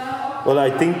 Well, I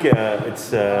think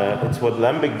it's what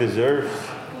Lambic deserves.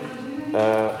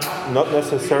 Not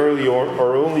necessarily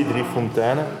or only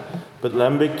Driefonteinen, but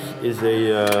Lambic is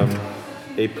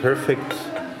a perfect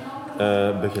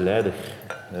begeleider.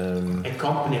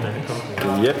 Accompaniment.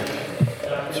 Yep.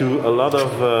 To a lot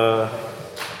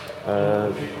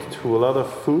of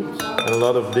food and a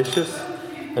lot of dishes,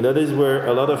 and that is where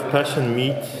a lot of passion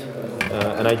meet.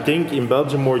 And I think in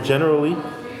Belgium more generally,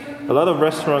 a lot of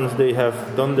restaurants, they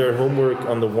have done their homework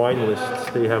on the wine lists.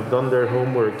 They have done their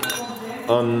homework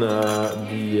on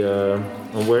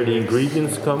on where the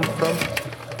ingredients come from,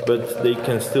 but they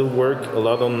can still work a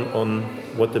lot on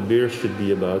what the beer should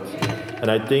be about. And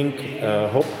I think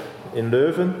Hop in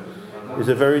Leuven is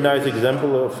a very nice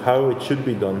example of how it should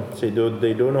be done.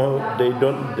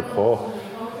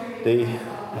 They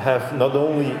have not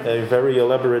only a very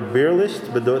elaborate beer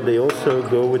list, but they also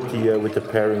go with the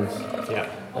pairings. Yeah.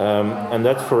 And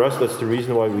that's for us. That's the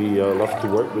reason why we love to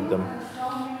work with them.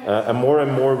 And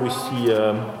more we see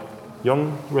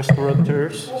young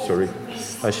restaurateurs. Sorry,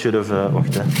 I should have.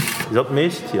 Wacht hè. Is dat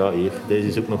meest? Ja, hier. Deze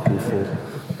is ook nog goed vol.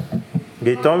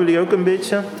 Gaëtan, wil je ook een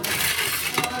beetje?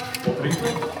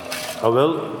 Oh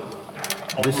wel.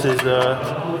 This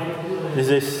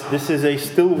is a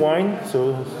still wine,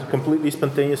 so completely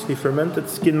spontaneously fermented,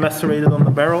 skin macerated on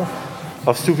the barrel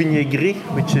of Sauvignon Gris,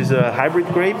 which is a hybrid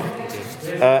grape.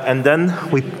 And then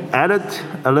we added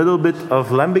a little bit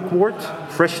of lambic wort,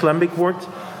 fresh lambic wort,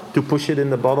 to push it in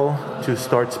the bottle to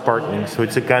start sparkling. So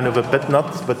it's a kind of a pet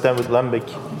nut, but then with lambic.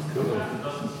 Cool.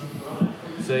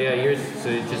 So yeah, so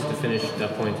just to finish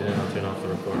that point, and then I'll turn off the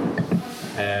recorder.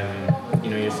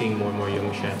 You're seeing more and more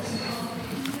young chefs.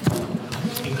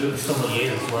 Include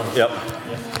sommeliers as well. Yep.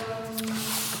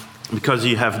 Because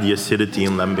you have the acidity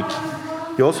in lambic.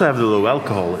 You also have the low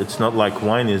alcohol. It's not like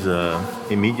wine is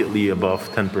immediately above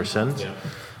 10%. Yeah.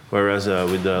 Whereas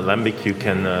with the lambic you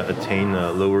can attain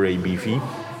lower ABV.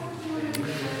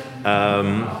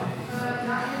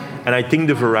 And I think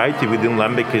the variety within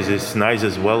lambic is nice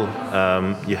as well.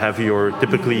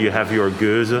 Typically you have your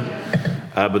Geuze,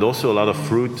 but also a lot of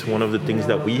fruit. One of the things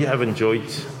that we have enjoyed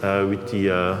with the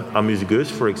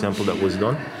amuse-gueuze, for example, that was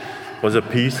done, was a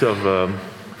piece of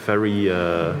very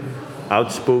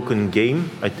outspoken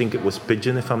game. I think it was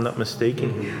pigeon, if I'm not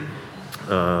mistaken,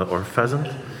 or pheasant,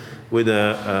 with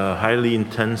a highly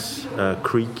intense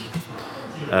creek,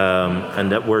 and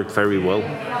that worked very well.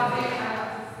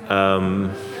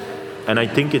 And I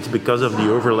think it's because of the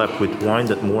overlap with wine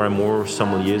that more and more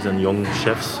sommeliers and young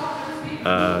chefs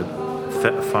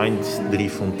find Drie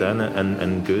Fonteinen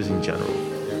and Geuze in general.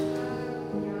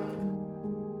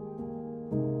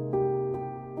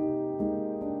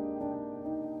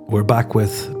 We're back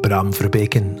with Bram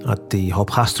Verbeken at the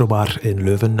Hop Gastrobar in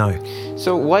Leuven now.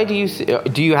 So why do you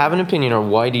have an opinion, or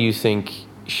why do you think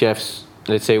chefs,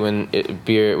 let's say when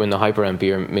the hyper-amp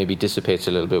beer maybe dissipates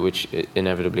a little bit, which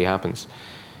inevitably happens,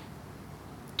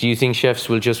 do you think chefs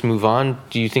will just move on?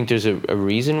 Do you think there's a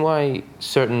reason why a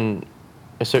certain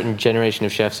generation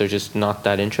of chefs are just not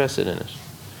that interested in it?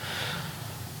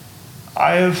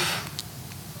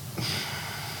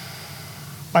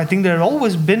 I think there have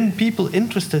always been people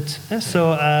interested.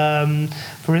 So,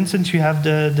 for instance, you have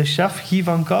the chef Guy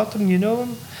van Kateren, you know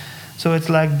him. So it's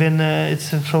like it's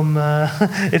from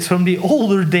the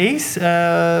older days.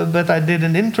 But I did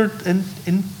an internship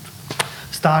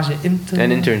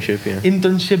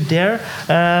there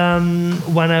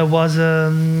when I was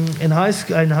in high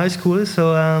school.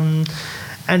 So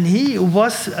and he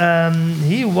was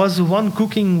the one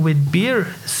cooking with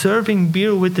beer, serving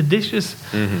beer with the dishes.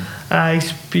 Mm-hmm. I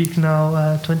speak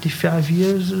now 25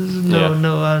 years.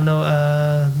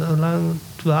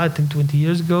 I think 20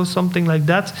 years ago, something like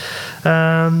that.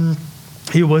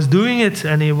 He was doing it,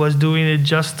 and he was doing it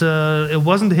just. It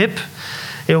wasn't hip.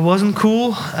 It wasn't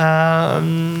cool,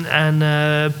 and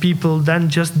people then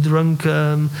just drank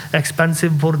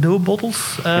expensive Bordeaux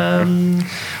bottles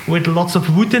with lots of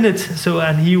wood in it. So,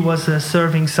 and he was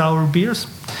serving sour beers.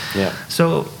 Yeah.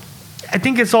 So, I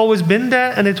think it's always been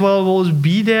there, and it will always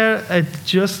be there. It's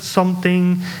just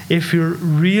something. If you're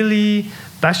really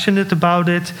passionate about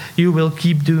it, you will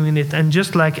keep doing it. And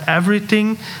just like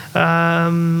everything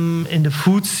in the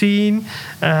food scene.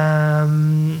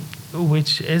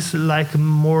 Which is like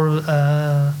more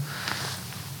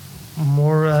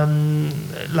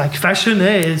like fashion.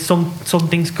 Some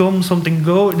things come, something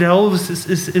go. There always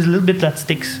is a little bit that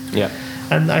sticks. Yeah.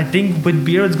 And I think with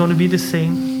beer it's going to be the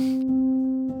same.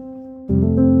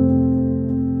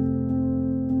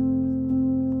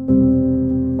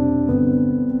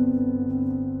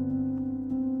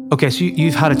 Okay, so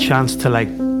you've had a chance to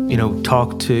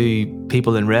talk to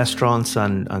people in restaurants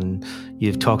and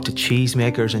you've talked to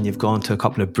cheesemakers and you've gone to a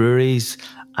couple of breweries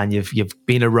and you've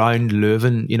been around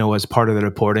Leuven, as part of the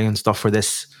reporting and stuff for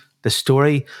this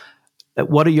story.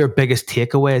 What are your biggest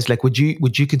takeaways? Like, would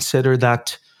you consider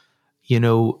that,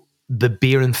 the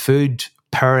beer and food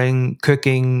pairing,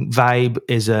 cooking vibe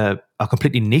is a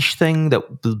completely niche thing that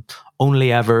will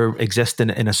only ever exist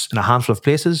in a handful of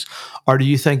places? Or do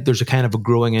you think there's a kind of a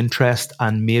growing interest,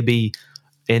 and maybe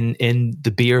in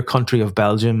the beer country of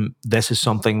Belgium, this is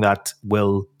something that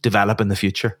will develop in the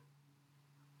future?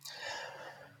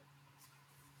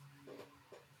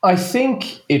 I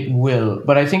think it will,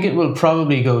 but I think it will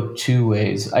probably go two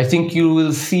ways. I think you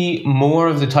will see more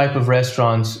of the type of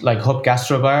restaurants like Hop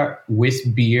Gastrobar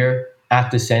with beer at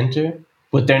the center,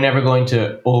 but they're never going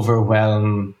to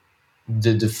overwhelm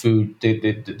the food,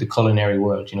 the culinary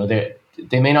world.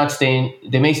 They may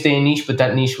stay in niche, but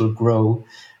that niche will grow.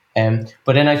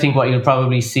 But then I think what you'll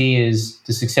probably see is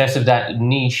the success of that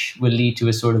niche will lead to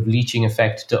a sort of leeching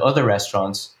effect to other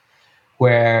restaurants,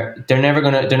 where they're not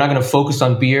gonna focus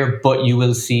on beer, but you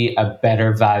will see a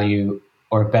better value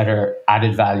or better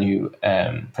added value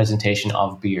presentation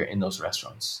of beer in those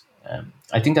restaurants.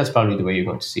 I think that's probably the way you're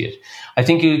going to see it. I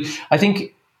think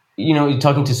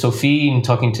talking to Sophie and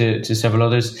talking to several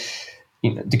others,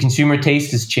 the consumer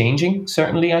taste is changing.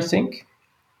 Certainly, I think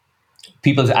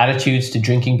people's attitudes to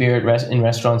drinking beer in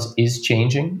restaurants is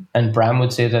changing, and Bram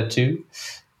would say that too.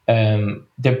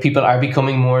 People are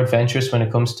becoming more adventurous when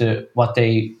it comes to what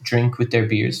they drink with their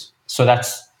beers. So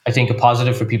that's, I think, a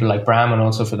positive for people like Bram and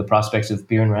also for the prospects of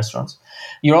beer in restaurants.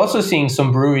 You're also seeing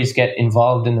some breweries get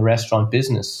involved in the restaurant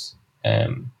business.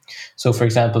 So, for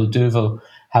example, Duvel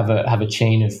have a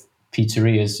chain of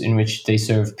pizzerias in which they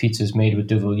serve pizzas made with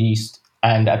Duvel yeast,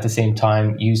 and at the same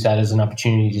time use that as an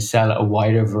opportunity to sell a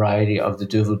wider variety of the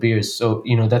Duvel beers. So,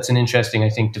 that's an interesting, I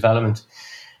think, development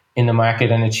in the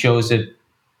market, and it shows that,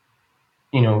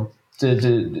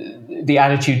 the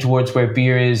attitude towards where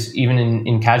beer is, even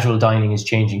in casual dining, is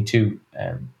changing too.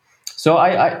 So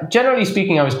I generally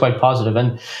speaking, I was quite positive.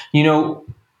 And,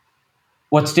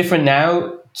 what's different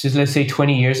now to, let's say,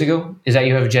 20 years ago, is that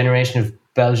you have a generation of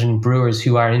Belgian brewers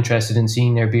who are interested in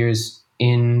seeing their beers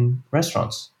in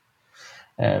restaurants.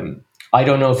 I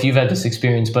don't know if you've had this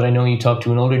experience, but I know you talk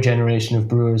to an older generation of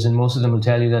brewers, and most of them will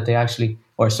tell you that they actually,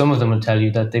 or some of them will tell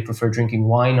you that they prefer drinking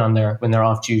wine when they're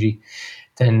off duty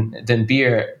than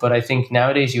beer. But I think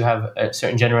nowadays you have a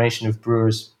certain generation of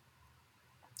brewers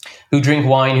who drink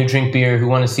wine, who drink beer, who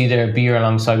want to see their beer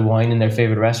alongside wine in their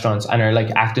favorite restaurants, and are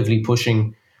like actively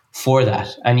pushing for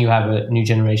that. And you have a new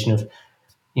generation of,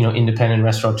 independent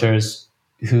restaurateurs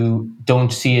who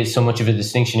don't see it so much of a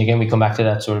distinction. Again, we come back to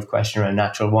that sort of question around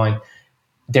natural wine.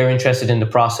 They're interested in the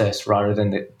process rather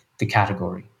than the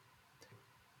category.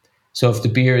 So if the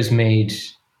beer is made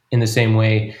in the same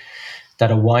way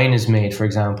that a wine is made, for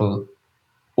example,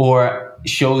 or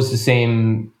shows the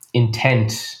same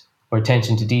intent or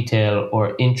attention to detail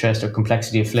or interest or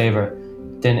complexity of flavor,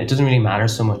 then it doesn't really matter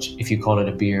so much if you call it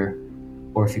a beer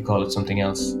or if you call it something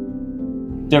else.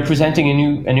 They're presenting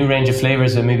a new range of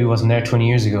flavors that maybe wasn't there 20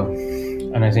 years ago.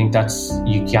 And I think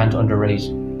you can't underrate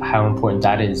how important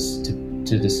that is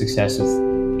to the success of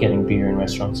getting beer in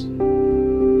restaurants.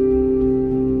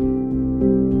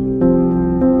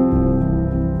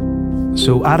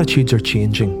 So attitudes are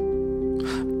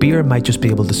changing. Beer might just be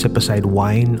able to sit beside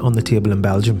wine on the table in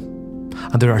Belgium.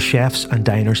 And there are chefs and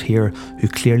diners here who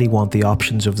clearly want the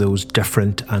options of those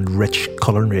different and rich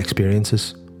culinary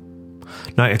experiences.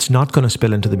 Now, it's not going to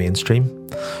spill into the mainstream,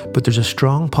 but there's a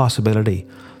strong possibility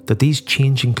that these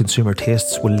changing consumer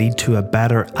tastes will lead to a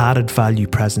better added value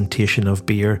presentation of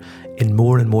beer in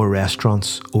more and more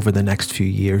restaurants over the next few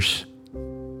years.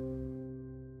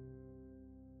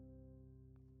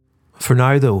 For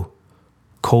now though,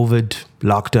 COVID,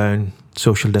 lockdown,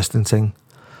 social distancing,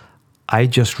 I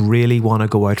just really want to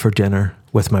go out for dinner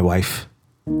with my wife.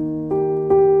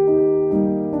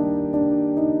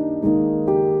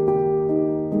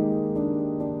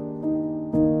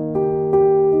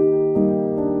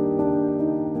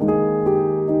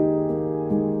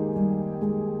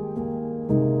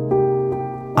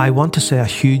 I want to say a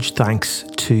huge thanks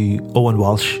to Owen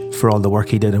Walsh for all the work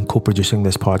he did in co-producing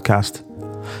this podcast.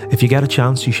 If you get a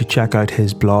chance, you should check out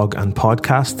his blog and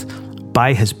podcast,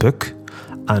 buy his book,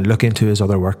 and look into his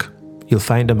other work. You'll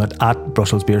find him at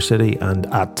Brussels Beer City and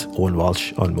at Owen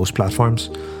Walsh on most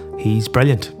platforms. He's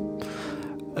brilliant.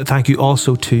 Thank you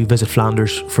also to Visit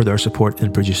Flanders for their support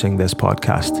in producing this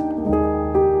podcast.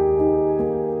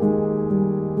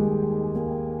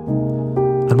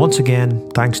 And once again,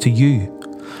 thanks to you.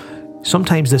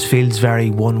 Sometimes this feels very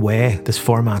one way, this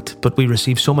format, but we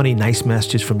receive so many nice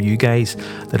messages from you guys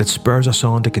that it spurs us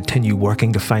on to continue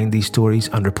working to find these stories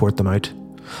and report them out.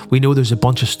 We know there's a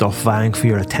bunch of stuff vying for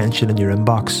your attention in your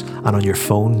inbox and on your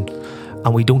phone,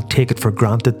 and we don't take it for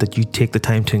granted that you take the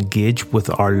time to engage with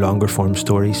our longer form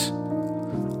stories.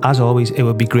 As always, it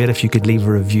would be great if you could leave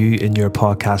a review in your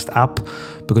podcast app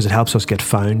because it helps us get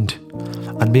found,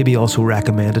 and maybe also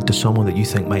recommend it to someone that you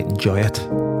think might enjoy it.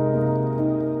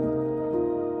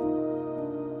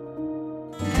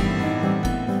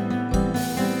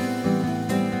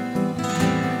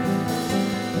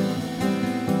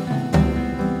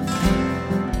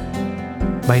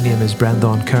 My name is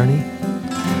Brendan Kearney.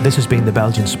 This has been the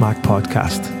Belgian Smack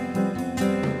Podcast.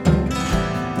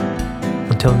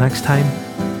 Until next time,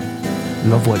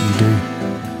 love what you do.